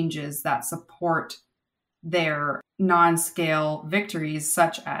habitual changes that support their non-scale victories,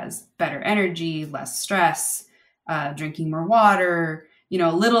 such as better energy, less stress, drinking more water, you know,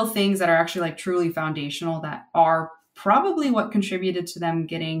 little things that are actually like truly foundational that are probably what contributed to them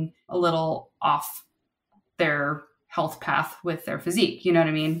getting a little off their health path with their physique. You know what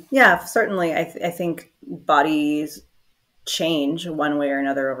I mean? Yeah, certainly. I think bodies change one way or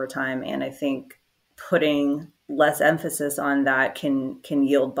another over time. And I think putting less emphasis on that can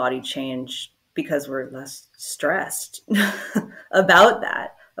yield body change because we're less stressed about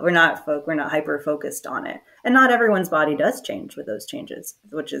that. We're not hyper focused on it. And not everyone's body does change with those changes,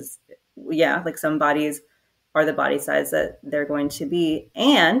 which is, yeah, like some bodies are the body size that they're going to be,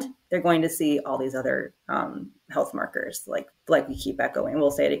 and they're going to see all these other health markers, like we keep echoing.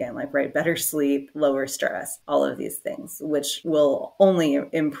 We'll say it again, like, right, better sleep, lower stress, all of these things, which will only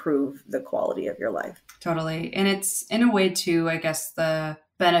improve the quality of your life. Totally. And it's in a way too, I guess, the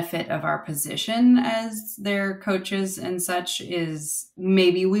benefit of our position as their coaches and such is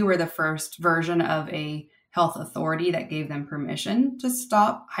maybe we were the first version of a health authority that gave them permission to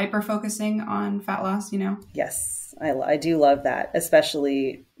stop hyper focusing on fat loss, you know? Yes, I do love that,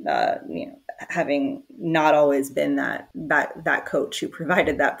 especially, having not always been that coach who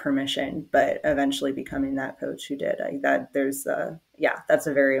provided that permission, but eventually becoming that coach who did. That's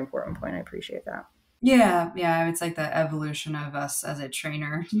a very important point. I appreciate that. Yeah. It's like the evolution of us as a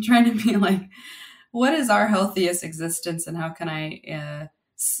trainer, trying to be like, what is our healthiest existence and how can I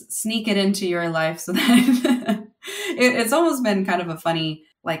sneak it into your life so that it's almost been kind of a funny,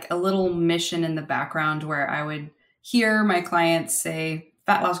 like a little mission in the background where I would hear my clients say,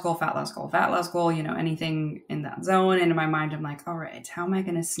 fat loss goal, fat loss goal, fat loss goal, you know, anything in that zone. And in my mind, I'm like, all right, how am I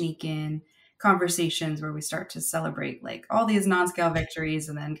going to sneak in conversations where we start to celebrate like all these non-scale victories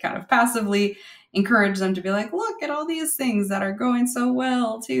and then kind of passively encourage them to be like, look at all these things that are going so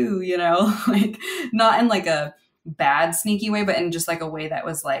well too, you know, like not in like a bad sneaky way, but in just like a way that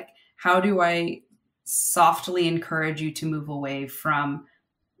was like, how do I softly encourage you to move away from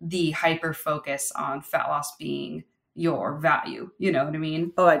the hyper focus on fat loss being your value? You know what I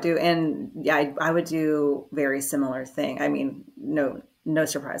mean? Oh, I do. And yeah, I would do very similar thing. I mean, no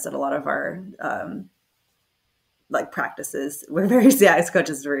surprise that a lot of our like practices, we're very, as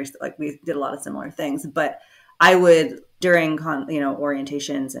coaches, we did a lot of similar things. But I would, during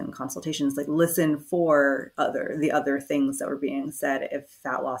orientations and consultations, like listen for the other things that were being said. If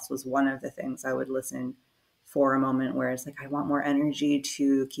fat loss was one of the things, I would listen for a moment where it's like, I want more energy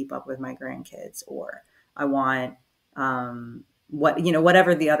to keep up with my grandkids, or I want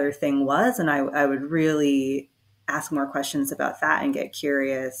whatever the other thing was. And I would really ask more questions about that and get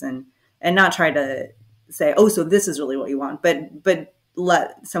curious and not try to say, oh, so this is really what you want, but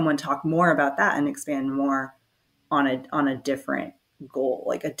let someone talk more about that and expand more on a different goal,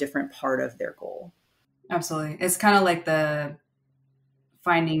 like a different part of their goal. Absolutely. It's kind of like the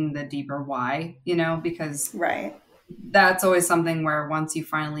finding the deeper why, you know, because right. That's always something where once you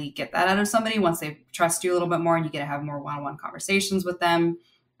finally get that out of somebody, once they trust you a little bit more and you get to have more one-on-one conversations with them,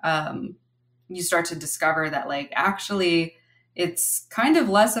 you start to discover that like, actually, it's kind of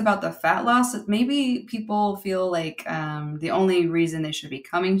less about the fat loss. Maybe people feel like the only reason they should be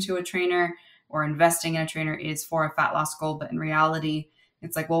coming to a trainer or investing in a trainer is for a fat loss goal. But in reality,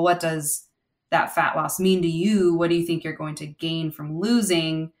 it's like, well, what does that fat loss mean to you? What do you think you're going to gain from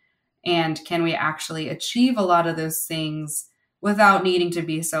losing? And can we actually achieve a lot of those things without needing to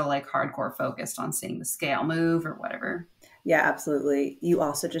be so like hardcore focused on seeing the scale move or whatever? Yeah, absolutely. You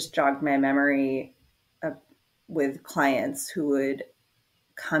also just jogged my memory with clients who would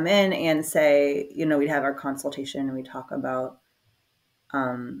come in and say, we'd have our consultation and we talk about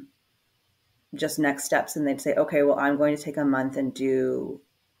just next steps. And they'd say, okay, well, I'm going to take a month and do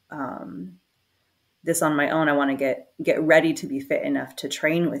this on my own. I want to get ready to be fit enough to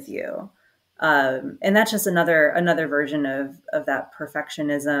train with you. And that's just another version of that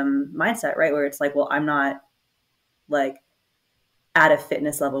perfectionism mindset, right? Where it's like, well, I'm not like at a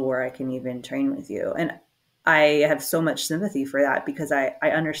fitness level where I can even train with you. And I have so much sympathy for that because I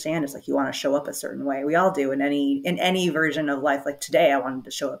understand it's like you want to show up a certain way. We all do in any version of life. Like today, I wanted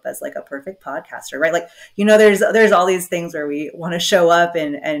to show up as like a perfect podcaster, right? Like, there's all these things where we want to show up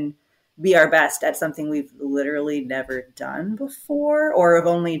and be our best at something we've literally never done before or have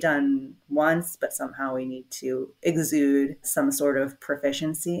only done once, but somehow we need to exude some sort of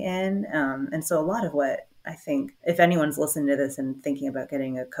proficiency in. And so a lot of what I think, if anyone's listening to this and thinking about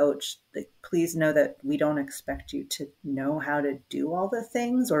getting a coach, like, please know that we don't expect you to know how to do all the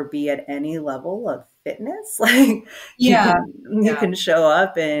things or be at any level of fitness. Like Yeah. you can show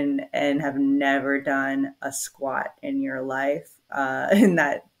up and have never done a squat in your life. And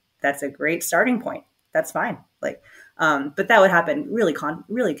that's a great starting point. That's fine. Like, but that would happen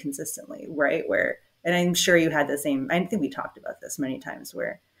really consistently, right? Where, and I'm sure you had the same, I think we talked about this many times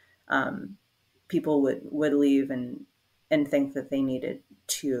where, people would leave and think that they needed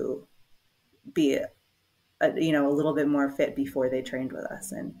to be a little bit more fit before they trained with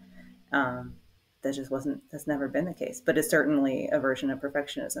us. And, that's never been the case, but it's certainly a version of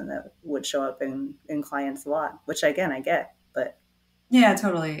perfectionism that would show up in clients a lot, which again, I get, but. Yeah,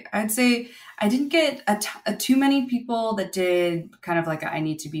 totally. I'd say I didn't get too many people that did kind of like a, I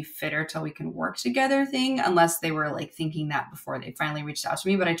need to be fitter till we can work together thing, unless they were like thinking that before they finally reached out to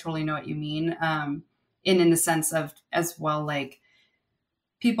me. But I totally know what you mean. In the sense of as well, like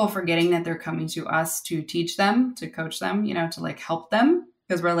people forgetting that they're coming to us to teach them, to coach them, to like help them,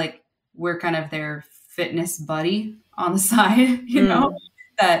 because we're kind of their fitness buddy on the side,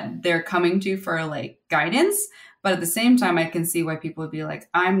 that they're coming to for like guidance. But at the same time, I can see why people would be like,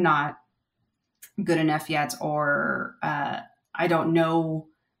 I'm not good enough yet, or I don't know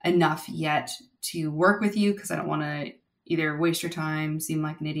enough yet to work with you because I don't want to either waste your time, seem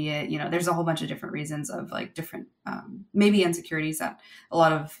like an idiot. There's a whole bunch of different reasons of like different, maybe insecurities that a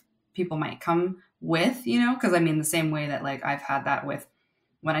lot of people might come with, because I mean, the same way that like I've had that with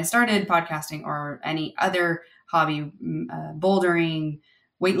when I started podcasting or any other hobby, bouldering,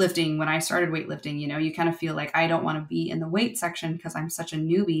 weightlifting. When I started weightlifting, you kind of feel like I don't want to be in the weight section because I'm such a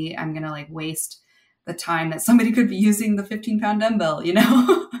newbie. I'm going to like waste the time that somebody could be using the 15-pound dumbbell,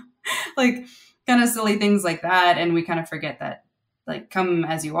 like kind of silly things like that. And we kind of forget that like come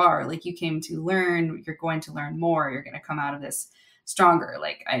as you are, like you came to learn, you're going to learn more. You're going to come out of this stronger.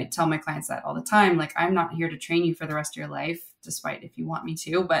 Like I tell my clients that all the time, like I'm not here to train you for the rest of your life, despite if you want me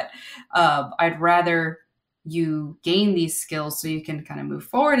to, but I'd rather you gain these skills so you can kind of move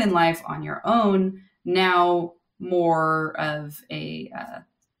forward in life on your own. Now more of a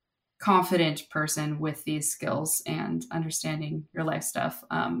confident person with these skills and understanding your life stuff.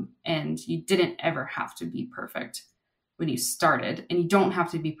 And you didn't ever have to be perfect when you started, and you don't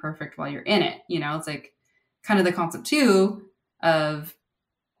have to be perfect while you're in it. It's like kind of the concept too of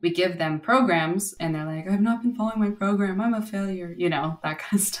we give them programs and they're like, I've not been following my program, I'm a failure, that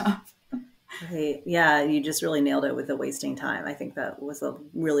kind of stuff. Right. Yeah, you just really nailed it with the wasting time. I think that was a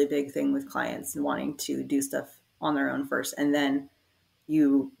really big thing with clients and wanting to do stuff on their own first. And then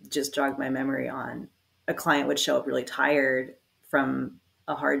you just jogged my memory on a client would show up really tired from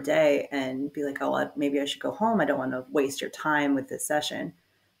a hard day and be like, oh, maybe I should go home. I don't want to waste your time with this session.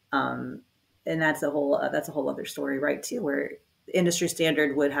 And that's a whole other story, right? Too, where industry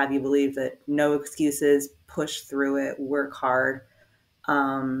standard would have you believe that no excuses, push through it, work hard.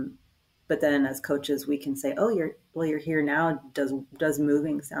 But then as coaches, we can say, oh, you're here now. Does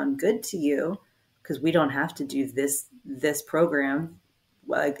moving sound good to you? Because we don't have to do this program.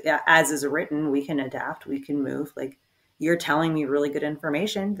 Like as is written, we can adapt, we can move. Like you're telling me really good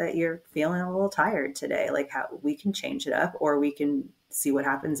information that you're feeling a little tired today. Like how we can change it up, or we can see what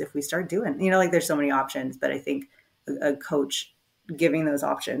happens if we start doing, like there's so many options, but I think a coach giving those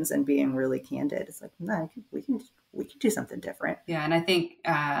options and being really candid, it's like, no, we can do something different. Yeah. And I think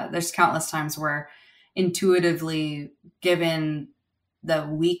there's countless times where intuitively, given the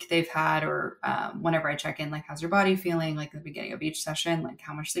week they've had, or whenever I check in, like, how's your body feeling? Like at the beginning of each session, like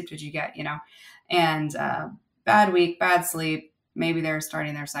how much sleep did you get, and bad week, bad sleep, maybe they're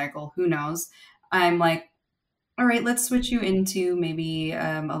starting their cycle, who knows? I'm like, all right, let's switch you into maybe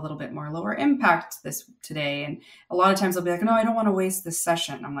a little bit more lower impact today. And a lot of times they'll be like, no, I don't want to waste this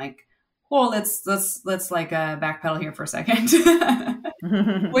session. I'm like, well, let's like backpedal here for a second.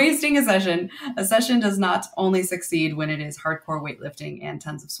 Wasting a session does not only succeed when it is hardcore weightlifting and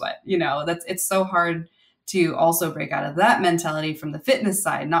tons of sweat. It's so hard to also break out of that mentality from the fitness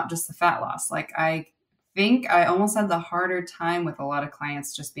side, not just the fat loss. Like I think I almost had the harder time with a lot of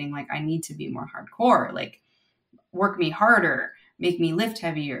clients just being like, I need to be more hardcore, like work me harder, make me lift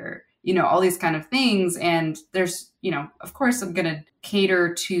heavier, all these kind of things. And there's, of course I'm going to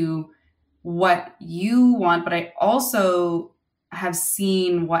cater to what you want, but I also have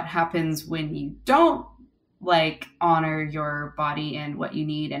seen what happens when you don't like honor your body and what you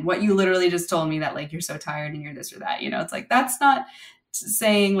need and what you literally just told me, that like you're so tired and you're this or that, it's like that's not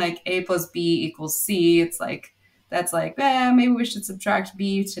saying like A plus B equals C. It's like, that's like, maybe we should subtract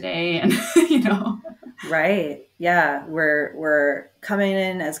B today. And, Right. Yeah. We're coming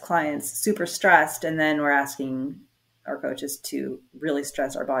in as clients super stressed, and then we're asking our coaches to really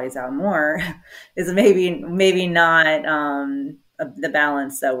stress our bodies out more is maybe not the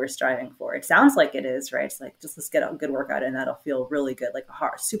balance that we're striving for. It sounds like it is, right? It's like, just let's get a good workout and that'll feel really good, like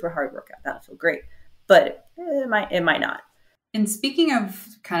a super hard workout. That'll feel great. But it might not. And speaking of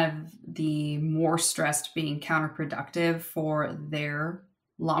kind of the more stressed being counterproductive for their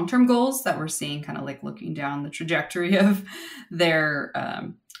long-term goals that we're seeing, kind of like looking down the trajectory of their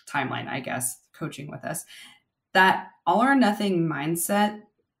timeline, I guess, coaching with us, that all or nothing mindset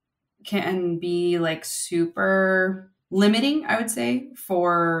can be like super limiting, I would say,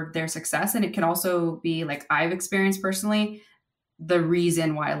 for their success. And it can also be, like I've experienced personally, the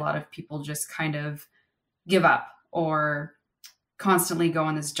reason why a lot of people just kind of give up or constantly go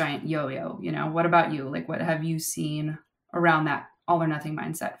on this giant yo-yo. What about you? Like, what have you seen around that all or nothing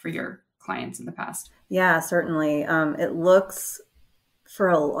mindset for your clients in the past? Yeah, certainly. It looked for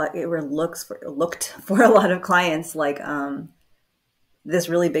a lot of clients like this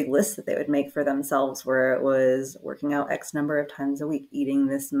really big list that they would make for themselves, where it was working out X number of times a week, eating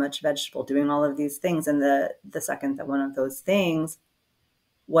this much vegetable, doing all of these things. And the second that one of those things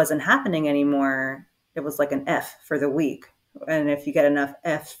wasn't happening anymore, it was like an F for the week. And if you get enough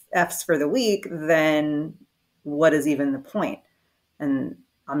Fs for the week, then what is even the point? And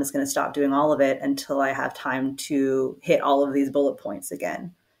I'm just going to stop doing all of it until I have time to hit all of these bullet points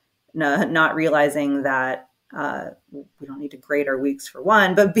again. No, not realizing that we don't need to grade our weeks for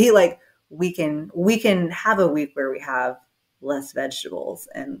one, but be like, we can have a week where we have less vegetables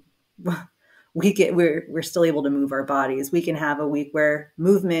and we're still able to move our bodies. We can have a week where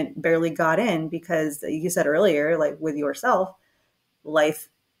movement barely got in because you said earlier, like with yourself, life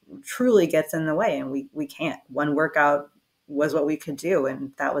truly gets in the way and we can't. One workout was what we could do,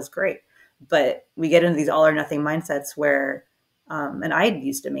 and that was great. But we get into these all or nothing mindsets where, and I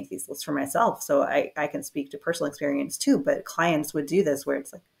used to make these lists for myself, so I can speak to personal experience too, but clients would do this where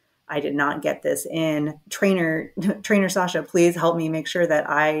it's like, I did not get this in. Trainer Sasha, please help me make sure that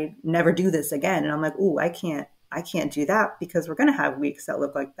I never do this again. And I'm like, ooh, I can't do that, because we're going to have weeks that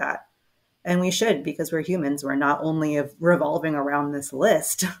look like that. And we should, because we're humans. We're not only revolving around this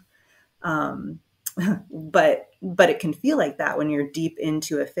list. But it can feel like that when you're deep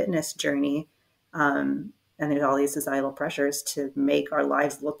into a fitness journey. And there's all these societal pressures to make our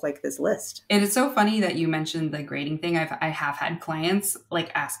lives look like this list. It is so funny that you mentioned the grading thing. I have had clients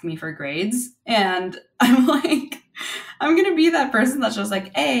like ask me for grades, and I'm like, I'm going to be that person that's just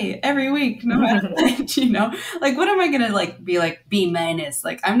like, A every week, no matter what, like, what am I going to like be like B minus?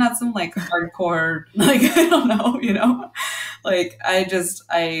 Like, I'm not some like hardcore, like, I don't know, like,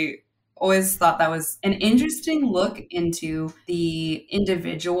 I always thought that was an interesting look into the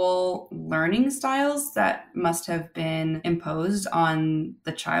individual learning styles that must have been imposed on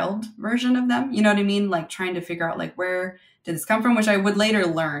the child version of them. You know what I mean? Like trying to figure out like, where did this come from? Which I would later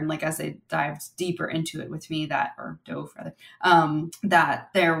learn, like as they dived deeper into it with me, that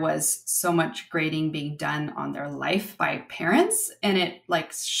there was so much grading being done on their life by parents. And it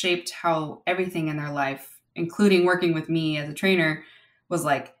like shaped how everything in their life, including working with me as a trainer, was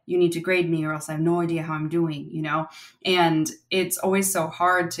like, you need to grade me or else I have no idea how I'm doing, And it's always so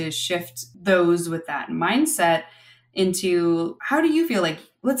hard to shift those with that mindset into, how do you feel? Like,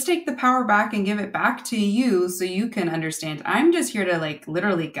 let's take the power back and give it back to you so you can understand. I'm just here to like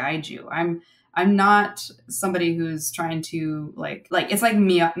literally guide you. I'm not somebody who's trying to like it's like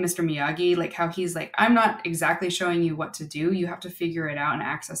Mr. Miyagi, like how he's like, I'm not exactly showing you what to do. You have to figure it out and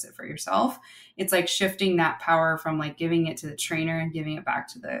access it for yourself. It's like shifting that power from like giving it to the trainer and giving it back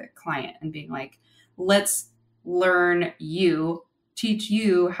to the client and being like, let's learn you, teach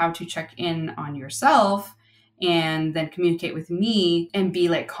you how to check in on yourself and then communicate with me and be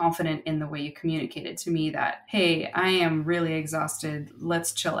like confident in the way you communicated to me that, hey, I am really exhausted.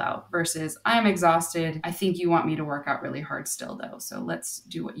 Let's chill out, versus I'm exhausted. I think you want me to work out really hard still though. So let's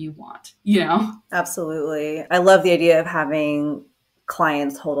do what you want, Absolutely. I love the idea of having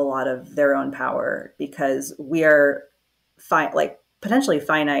clients hold a lot of their own power, because we are potentially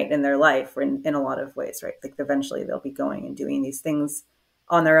finite in their life in a lot of ways, right? Like eventually they'll be going and doing these things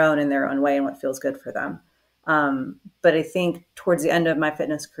on their own in their own way and what feels good for them. But I think towards the end of my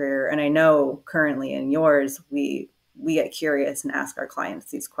fitness career, and I know currently in yours, we get curious and ask our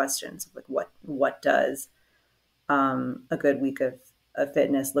clients these questions, like what does a good week of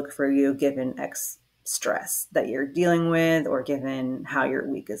fitness look for you given X stress that you're dealing with, or given how your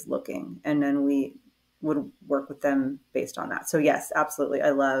week is looking? And then we would work with them based on that. So yes, absolutely. I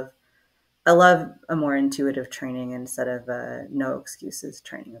love a more intuitive training instead of a no excuses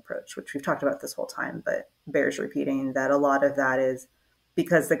training approach, which we've talked about this whole time, but bears repeating that a lot of that is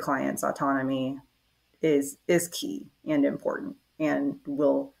because the client's autonomy is key and important and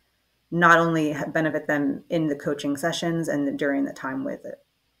will not only benefit them in the coaching sessions and during the time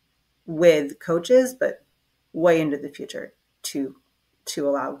with coaches, but way into the future to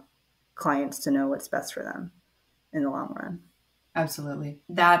allow clients to know what's best for them in the long run. Absolutely.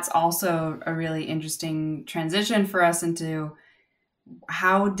 That's also a really interesting transition for us into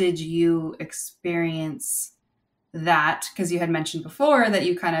how did you experience that? Because you had mentioned before that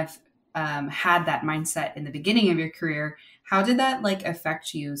you kind of had that mindset in the beginning of your career. How did that like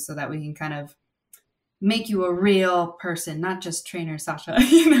affect you so that we can kind of make you a real person, not just trainer Sasha?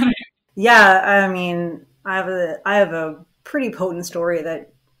 You know what I mean? Yeah, I mean, I have a pretty potent story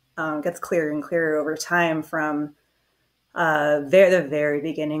that gets clearer and clearer over time from the very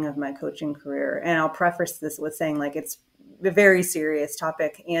beginning of my coaching career. And I'll preface this with saying like it's a very serious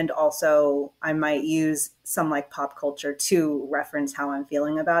topic, and also I might use some like pop culture to reference how I'm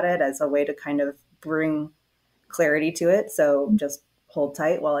feeling about it as a way to kind of bring clarity to it. So just hold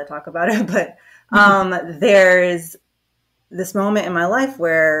tight while I talk about it. But there's this moment in my life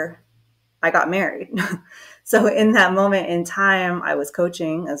where I got married. So in that moment in time, I was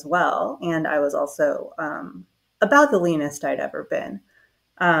coaching as well. And I was also about the leanest I'd ever been.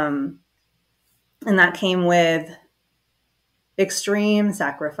 And that came with extreme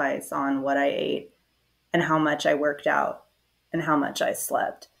sacrifice on what I ate and how much I worked out and how much I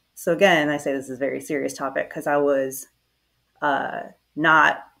slept. So again, I say this is a very serious topic because I was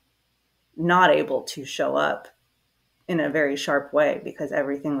not able to show up in a very sharp way because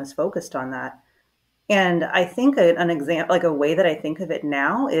everything was focused on that. And I think an example, like a way that I think of it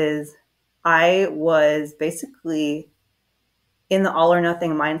now is I was basically in the all or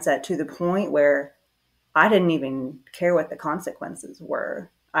nothing mindset to the point where I didn't even care what the consequences were.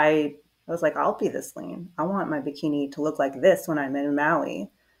 I was like, I'll be this lean. I want my bikini to look like this when I'm in Maui.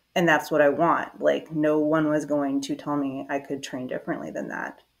 And that's what I want. Like no one was going to tell me I could train differently than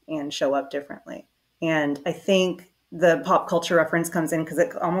that and show up differently. And I think the pop culture reference comes in because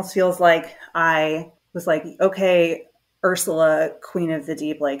it almost feels like I was like, okay, Ursula, Queen of the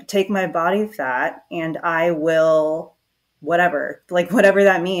Deep, like take my body fat and I will whatever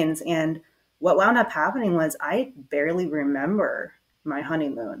that means. And what wound up happening was I barely remember my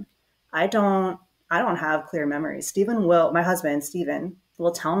honeymoon. I don't have clear memories. My husband, Steven,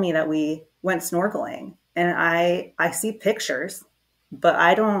 will tell me that we went snorkeling and I see pictures, but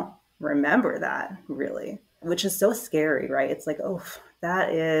I don't remember that really, which is so scary, right? It's like, oh,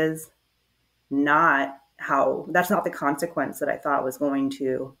 that's not the consequence that I thought was going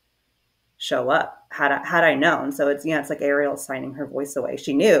to show up had I known. So it's like Ariel signing her voice away.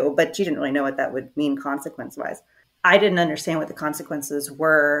 She knew, but she didn't really know what that would mean consequence wise. I didn't understand what the consequences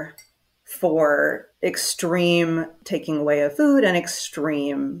were for extreme taking away of food and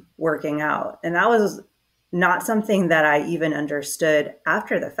extreme working out. And that was not something that I even understood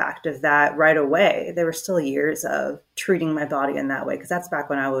after the fact of that right away. There were still years of treating my body in that way. Cause that's back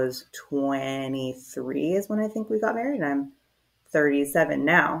when I was 23 is when I think we got married, and I'm 37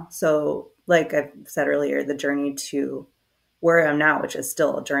 now. So like I've said earlier, the journey to where I am now, which is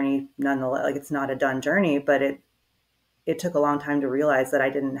still a journey nonetheless, like it's not a done journey, but it took a long time to realize that I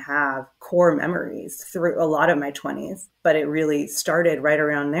didn't have core memories through a lot of my 20s, but it really started right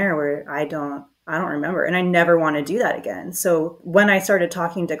around there where I don't remember. And I never want to do that again. So when I started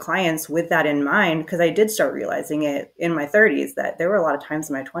talking to clients with that in mind, because I did start realizing it in my 30s, that there were a lot of times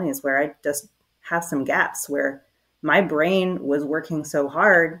in my 20s where I just have some gaps where my brain was working so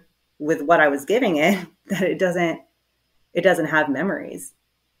hard with what I was giving it that it doesn't have memories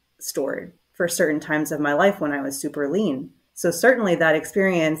stored for certain times of my life when I was super lean. So certainly that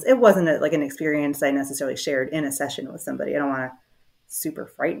experience, it wasn't like an experience I necessarily shared in a session with somebody. I don't want to super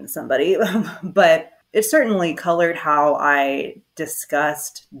frighten somebody, but it certainly colored how I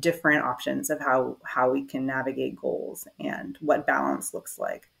discussed different options of how we can navigate goals and what balance looks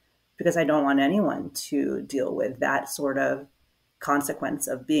like. Because I don't want anyone to deal with that sort of consequence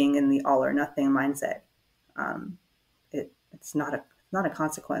of being in the all or nothing mindset. It's not a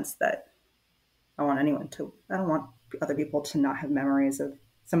consequence that I want anyone to. I don't want other people to not have memories of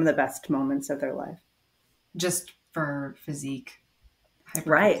some of the best moments of their life. Just for physique.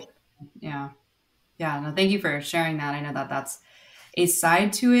 Right. Yeah. Yeah. No, thank you for sharing that. I know that that's a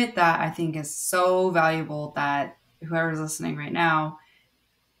side to it that I think is so valuable that whoever's listening right now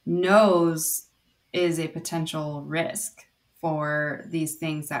knows is a potential risk for these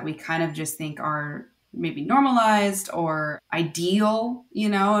things that we kind of just think are maybe normalized or ideal,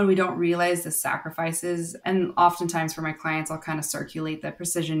 and we don't realize the sacrifices. And oftentimes for my clients, I'll kind of circulate the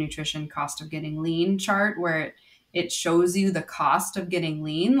precision nutrition cost of getting lean chart where it shows you the cost of getting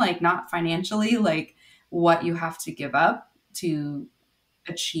lean, like not financially, like what you have to give up to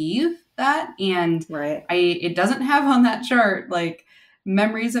achieve that. And Right. it doesn't have on that chart like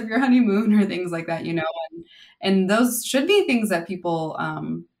memories of your honeymoon or things like that, and those should be things that people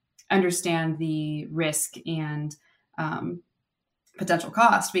understand the risk and potential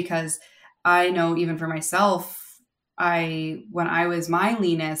cost, because I know even for myself, when I was my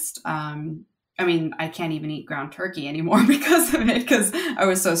leanest, I can't even eat ground turkey anymore because of it, because I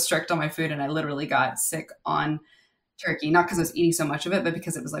was so strict on my food and I literally got sick on turkey, not because I was eating so much of it, but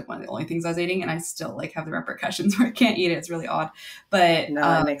because it was like one of the only things I was eating, and I still like have the repercussions where I can't eat it. It's really odd. But No,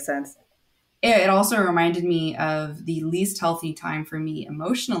 that makes sense. It also reminded me of the least healthy time for me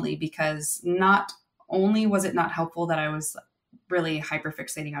emotionally, because not only was it not helpful that I was really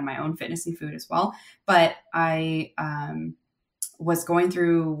hyperfixating on my own fitness and food as well, but I was going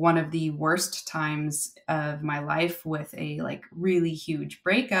through one of the worst times of my life with a like really huge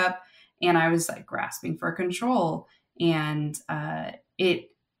breakup, and I was like grasping for control. And it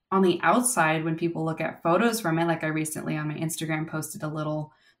on the outside, when people look at photos from it, like I recently on my Instagram posted a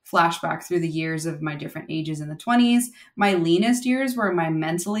little flashback through the years of my different ages in the 20s. My leanest years were my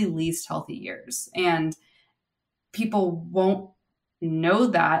mentally least healthy years. And people won't know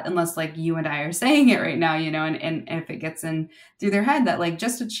that unless like you and I are saying it right now, and if it gets in through their head that like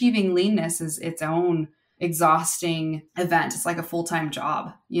just achieving leanness is its own exhausting event. It's like a full-time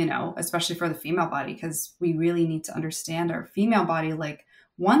job, especially for the female body, because we really need to understand our female body like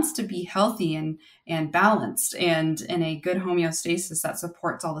wants to be healthy and balanced and in a good homeostasis that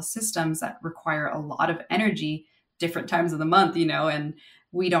supports all the systems that require a lot of energy different times of the month, and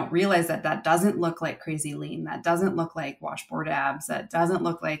we don't realize that that doesn't look like crazy lean. That doesn't look like washboard abs. That doesn't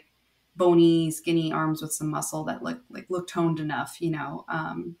look like bony, skinny arms with some muscle that look toned enough,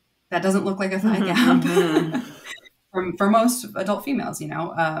 that doesn't look like a thigh gap for most adult females,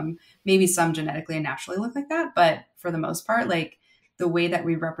 maybe some genetically and naturally look like that. But for the most part, like the way that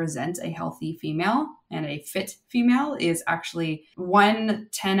we represent a healthy female and a fit female is actually 1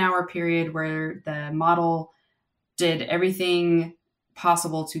 10-hour period where the model did everything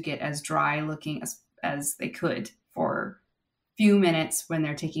possible to get as dry looking as they could for few minutes when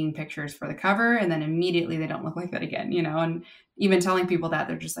they're taking pictures for the cover, and then immediately they don't look like that again, and even telling people that,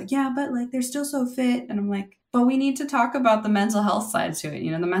 they're just like, yeah, but like they're still so fit. And I'm like, but we need to talk about the mental health side to it.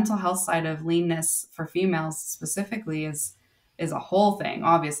 The mental health side of leanness for females specifically is a whole thing,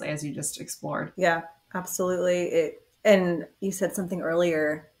 obviously, as you just explored. Yeah, absolutely. And you said something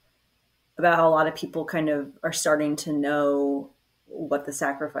earlier about how a lot of people kind of are starting to know what the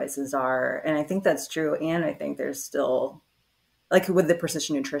sacrifices are. And I think that's true. And I think there's still, like with the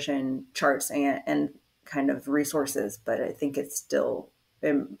precision nutrition charts and kind of resources, but I think it's still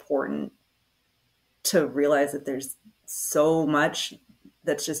important to realize that there's so much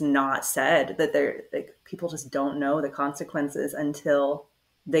that's just not said, that like people just don't know the consequences until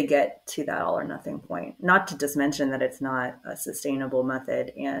they get to that all or nothing point. Not to just mention that it's not a sustainable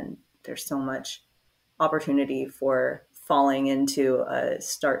method, and there's so much opportunity for falling into a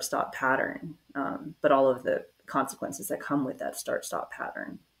start-stop pattern, but all of the consequences that come with that start-stop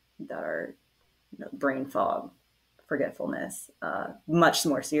pattern that are brain fog, forgetfulness, much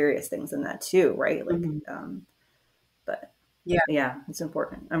more serious things than that too, right? Like, but yeah, it's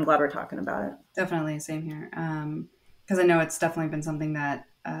important. I'm glad we're talking about it. Definitely, same here. Because I know it's definitely been something that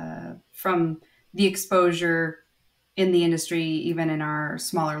from the exposure in the industry, even in our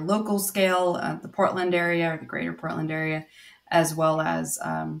smaller local scale, the Portland area or the greater Portland area, as well as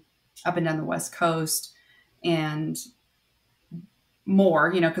up and down the West Coast and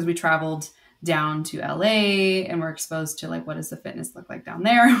more, because we traveled down to LA and we're exposed to like, what does the fitness look like down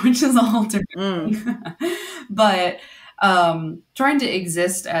there, which is a whole different thing. But trying to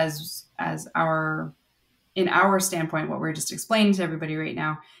exist as in our standpoint, what we're just explaining to everybody right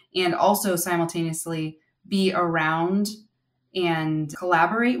now, and also simultaneously be around and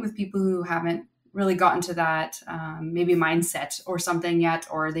collaborate with people who haven't really gotten to that maybe mindset or something yet,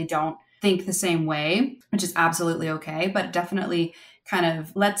 or they don't think the same way, which is absolutely okay, but definitely kind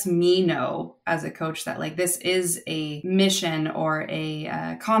of lets me know as a coach that like this is a mission or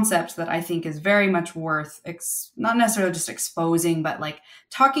a concept that I think is very much worth not necessarily just exposing, but like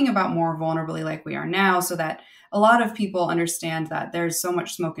talking about more vulnerably like we are now, so that a lot of people understand that there's so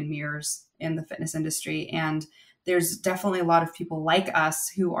much smoke and mirrors in the fitness industry. And there's definitely a lot of people like us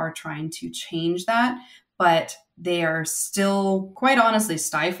who are trying to change that, but they are still quite honestly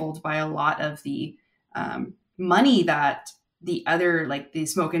stifled by a lot of the money that the other, like the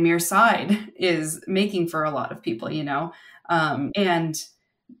smoke and mirror side is making for a lot of people, and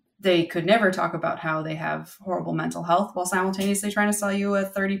they could never talk about how they have horrible mental health while simultaneously trying to sell you a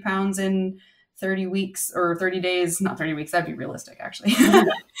 30 pounds in 30 weeks or 30 days, not 30 weeks, that'd be realistic actually. 30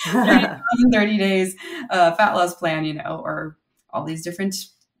 pounds in 30 days, fat loss plan, or all these different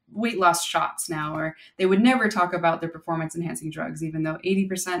weight loss shots now, or they would never talk about their performance enhancing drugs, even though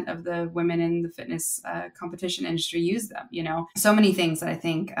 80% of the women in the fitness competition industry use them, so many things that I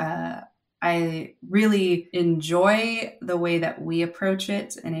think, I really enjoy the way that we approach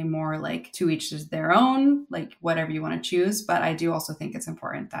it in a more like to each their own, like whatever you want to choose. But I do also think it's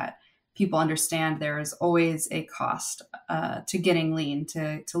important that people understand there is always a cost to getting lean,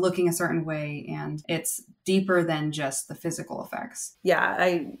 to looking a certain way. And it's deeper than just the physical effects.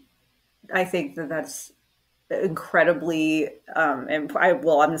 Yeah, I think that's incredibly, and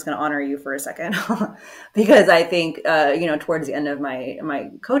I'm just going to honor you for a second because I think, towards the end of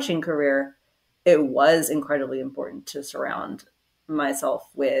my coaching career, it was incredibly important to surround myself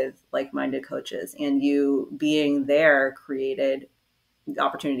with like-minded coaches, and you being there created the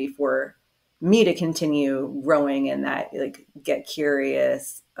opportunity for me to continue growing in that, like get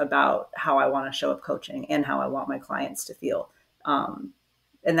curious about how I want to show up coaching and how I want my clients to feel.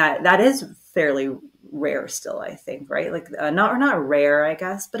 And that is fairly rare still, I think, right? Like not rare, I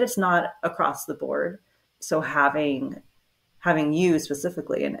guess, but it's not across the board. So having you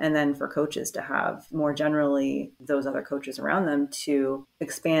specifically, and then for coaches to have more generally those other coaches around them to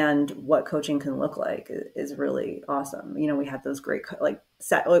expand what coaching can look like is really awesome. We had those great,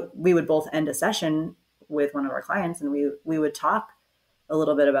 we would both end a session with one of our clients and we would talk a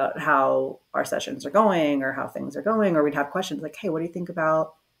little bit about how our sessions are going or how things are going, or we'd have questions like, hey, what do you think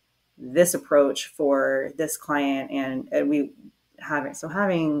about this approach for this client? And having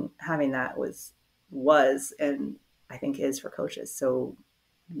that was, and I think is for coaches, so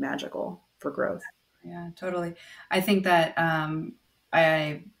magical for growth. Yeah, totally. I think that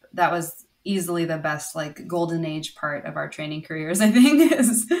that was easily the best, like golden age part of our training careers, I think,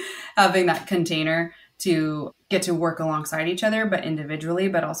 is having that container to get to work alongside each other, but individually,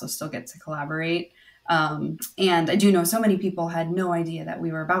 but also still get to collaborate. And I do know so many people had no idea that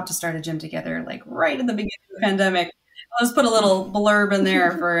we were about to start a gym together, like right at the beginning of the pandemic. I'll just put a little blurb in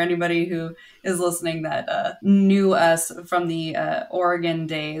there for anybody who is listening that knew us from the Oregon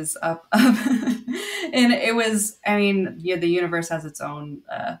days up. And it was, the universe has its own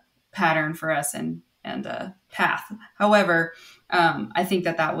pattern for us and path. However, I think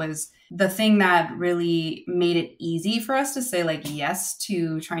that was the thing that really made it easy for us to say like yes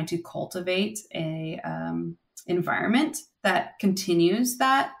to trying to cultivate a environment that continues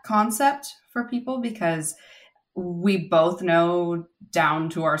that concept for people, because we both know down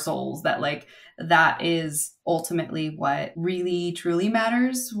to our souls that like that is ultimately what really truly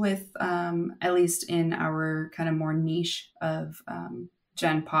matters with at least in our kind of more niche of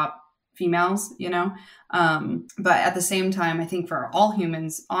gen pop females, but at the same time, I think for all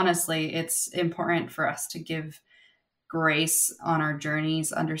humans, honestly, it's important for us to give grace on our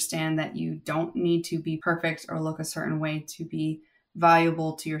journeys, understand that you don't need to be perfect or look a certain way to be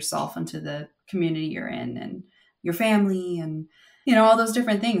valuable to yourself and to the community you're in and your family and, all those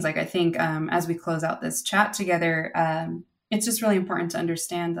different things. Like, I think as we close out this chat together, it's just really important to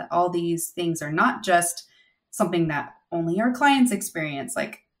understand that all these things are not just something that only our clients experience.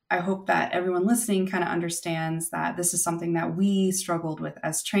 Like, I hope that everyone listening kind of understands that this is something that we struggled with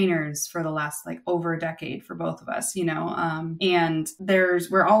as trainers for the last like over a decade for both of us, and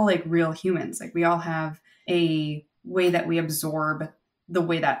we're all like real humans. Like, we all have a way that we absorb the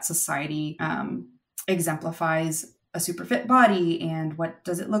way that society exemplifies a super fit body and what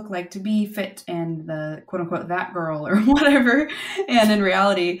does it look like to be fit and the quote unquote that girl or whatever. And in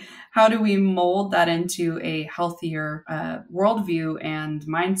reality, how do we mold that into a healthier worldview and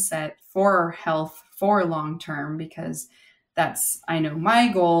mindset for health for long term? Because that's, I know, my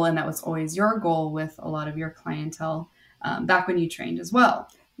goal, and that was always your goal with a lot of your clientele back when you trained as well.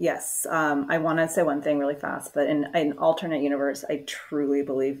 Yes. I want to say one thing really fast, but in an alternate universe, I truly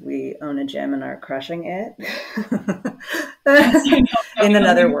believe we own a gym and are crushing it. In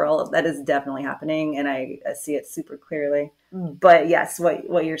another world, that is definitely happening, and I see it super clearly. But yes,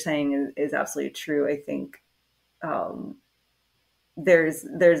 what you're saying is absolutely true. I think there's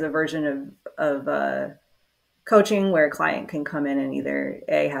a version of coaching where a client can come in and either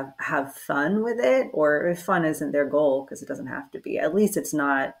have fun with it, or if fun isn't their goal, because it doesn't have to be, at least it's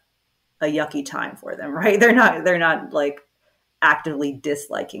not a yucky time for them, right? They're not like actively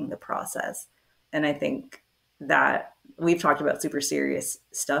disliking the process. And I think that we've talked about super serious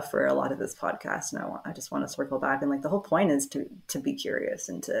stuff for a lot of this podcast, and I just want to circle back, and like the whole point is to be curious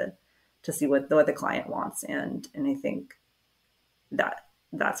and to see what the client wants, and I think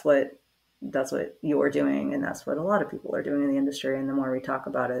that's what you're doing, and that's what a lot of people are doing in the industry. And the more we talk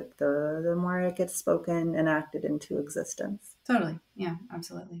about it, the more it gets spoken and acted into existence. Totally. Yeah,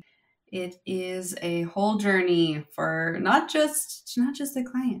 absolutely. It is a whole journey for not just the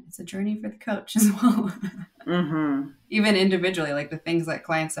client. It's a journey for the coach as well. Mm-hmm. Even individually, like the things that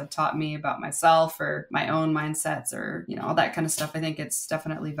clients have taught me about myself or my own mindsets or, all that kind of stuff. I think it's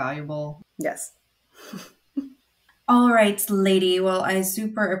definitely valuable. Yes. All right, lady. Well, I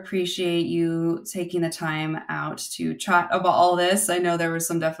super appreciate you taking the time out to chat about all this. I know there was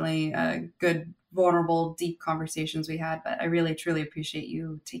some definitely good, vulnerable, deep conversations we had, but I really, truly appreciate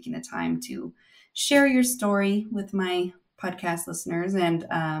you taking the time to share your story with my podcast listeners. And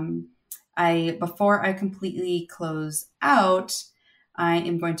before I completely close out, I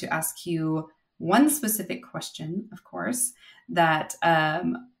am going to ask you one specific question, of course, that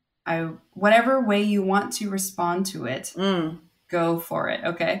whatever way you want to respond to it, go for it.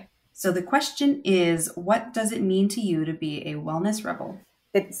 Okay. So the question is, what does it mean to you to be a wellness rebel?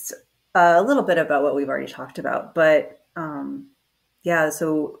 It's a little bit about what we've already talked about, but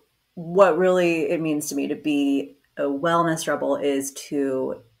so what really it means to me to be a wellness rebel is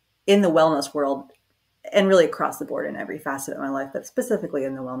to, in the wellness world, and really across the board in every facet of my life, but specifically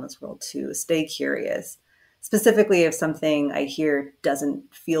in the wellness world, to stay curious. Specifically, if something I hear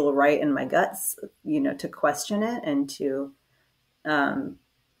doesn't feel right in my guts, to question it and to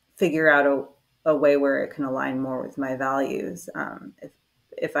figure out a way where it can align more with my values.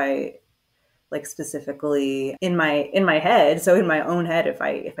 If I, like, specifically in my head, so in my own head, if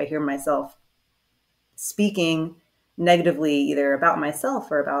I hear myself speaking negatively either about myself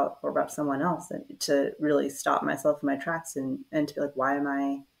or about someone else, and to really stop myself in my tracks and to be like, why am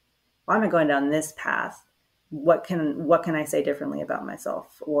I going down this path? What can I say differently about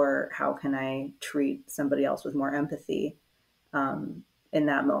myself, or how can I treat somebody else with more empathy in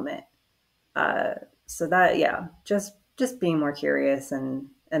that moment? So that, yeah, just being more curious and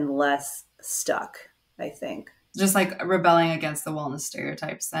less stuck, I think. Just like rebelling against the wellness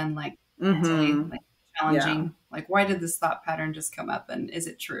stereotypes, then, like, mentally, like, challenging, like, why did this thought pattern just come up, and is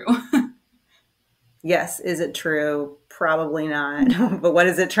it true? Yes. Is it true? Probably not. But what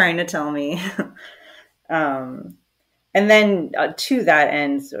is it trying to tell me? And then to that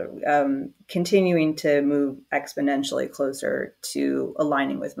end, continuing to move exponentially closer to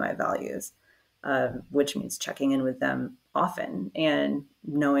aligning with my values, which means checking in with them often and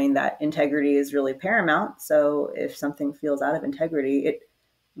knowing that integrity is really paramount. So if something feels out of integrity, it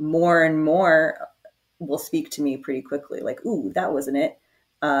more and more will speak to me pretty quickly. Like, ooh, that wasn't it.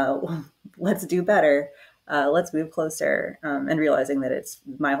 Let's do better. Let's move closer. And realizing that it's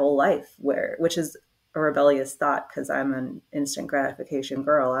my whole life, which is a rebellious thought, because I'm an instant gratification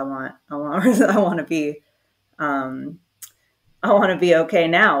girl. I want to be okay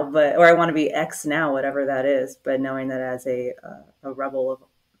now, or I want to be X now, whatever that is. But knowing that as a rebel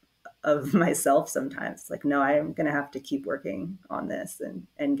of myself, sometimes, like, no, I'm going to have to keep working on this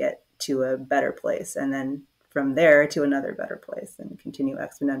and get to a better place. And then from there to another better place, and continue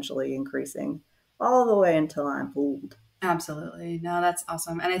exponentially increasing all the way until I'm old. Absolutely. No, that's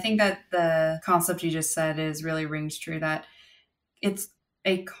awesome. And I think that the concept you just said really rings true, that it's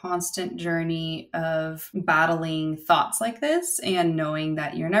a constant journey of battling thoughts like this and knowing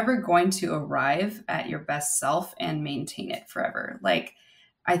that you're never going to arrive at your best self and maintain it forever. Like,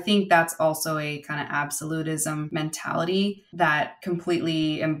 I think that's also a kind of absolutism mentality that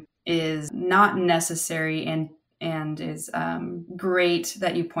completely is not necessary, and is great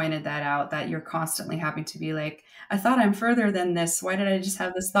that you pointed that out, that you're constantly having to be like, I thought I'm further than this. Why did I just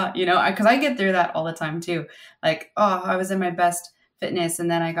have this thought? Because I get through that all the time too. Like, oh, I was in my best fitness and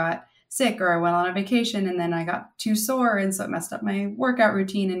then I got sick, or I went on a vacation and then I got too sore, and so it messed up my workout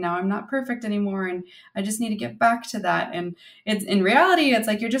routine, and now I'm not perfect anymore, and I just need to get back to that. And it's, in reality, it's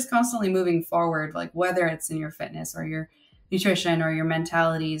like you're just constantly moving forward, like whether it's in your fitness or your nutrition or your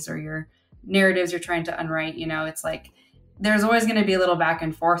mentalities or your narratives you're trying to unwrite. It's like there's always going to be a little back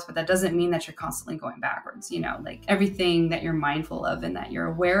and forth, but that doesn't mean that you're constantly going backwards. Like everything that you're mindful of and that you're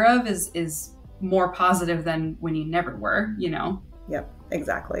aware of is more positive than when you never were. Yep,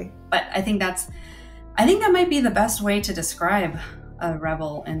 exactly. But I think that might be the best way to describe a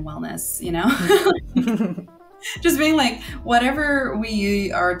rebel in wellness. Just being like, whatever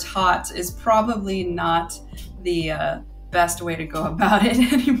we are taught is probably not the best way to go about it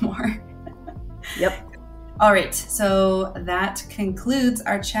anymore. Yep. All right, so that concludes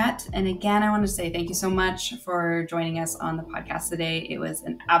our chat. And again, I want to say thank you so much for joining us on the podcast today. It was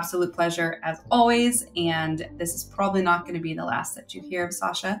an absolute pleasure as always. And this is probably not going to be the last that you hear of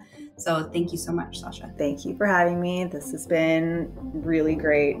Sasha. So thank you so much, Sasha. Thank you for having me. This has been really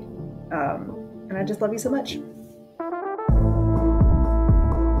great. And I just love you so much.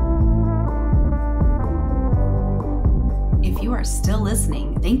 If you are still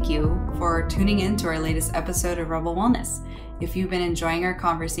listening, thank you for tuning in to our latest episode of Rebel Wellness. If you've been enjoying our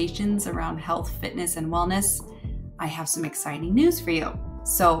conversations around health, fitness, and wellness, I have some exciting news for you.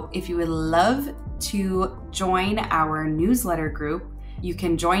 So if you would love to join our newsletter group, you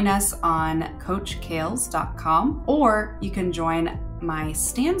can join us on coachkailes.com, or you can join my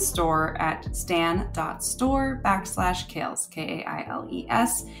Stan store at stan.store/Kailes,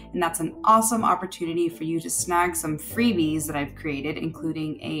 Kailes. And that's an awesome opportunity for you to snag some freebies that I've created,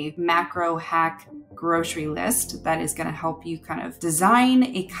 including a macro hack grocery list that is going to help you kind of design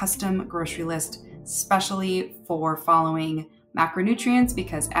a custom grocery list, especially for following macronutrients,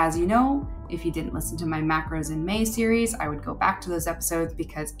 because as you know, if you didn't listen to my Macros in May series, I would go back to those episodes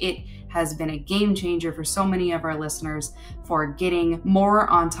because it has been a game changer for so many of our listeners for getting more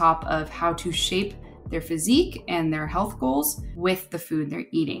on top of how to shape their physique and their health goals with the food they're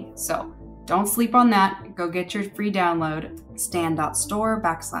eating. So don't sleep on that. Go get your free download,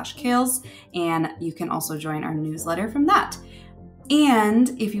 stan.store/Kailes, and you can also join our newsletter from that.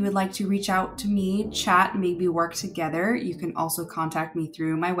 And if you would like to reach out to me, chat, maybe work together, you can also contact me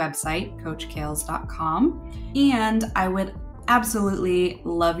through my website, coachkailes.com. And I would absolutely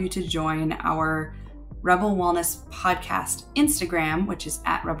love you to join our Rebel Wellness Podcast Instagram, which is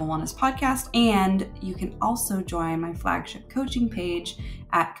at Rebel Wellness Podcast. And you can also join my flagship coaching page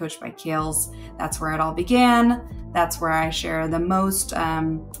at Coach by Kailes. That's where it all began. That's where I share the most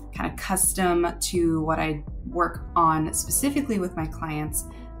kind of custom to what I work on specifically with my clients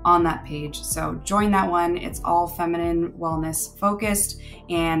on that page. So join that one. It's all feminine wellness focused,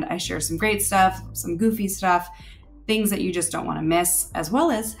 and I share some great stuff, some goofy stuff, things that you just don't want to miss, as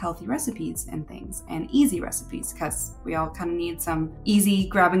well as healthy recipes and things, and easy recipes, because we all kind of need some easy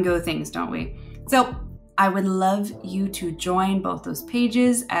grab and go things, don't we? So I would love you to join both those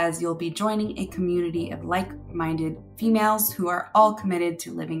pages, as you'll be joining a community of like-minded females who are all committed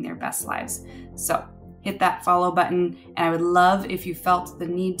to living their best lives. So hit that follow button, and I would love if you felt the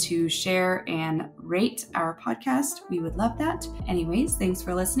need to share and rate our podcast. We would love that. Anyways, thanks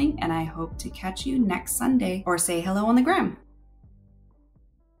for listening, and I hope to catch you next Sunday, or say hello on the gram.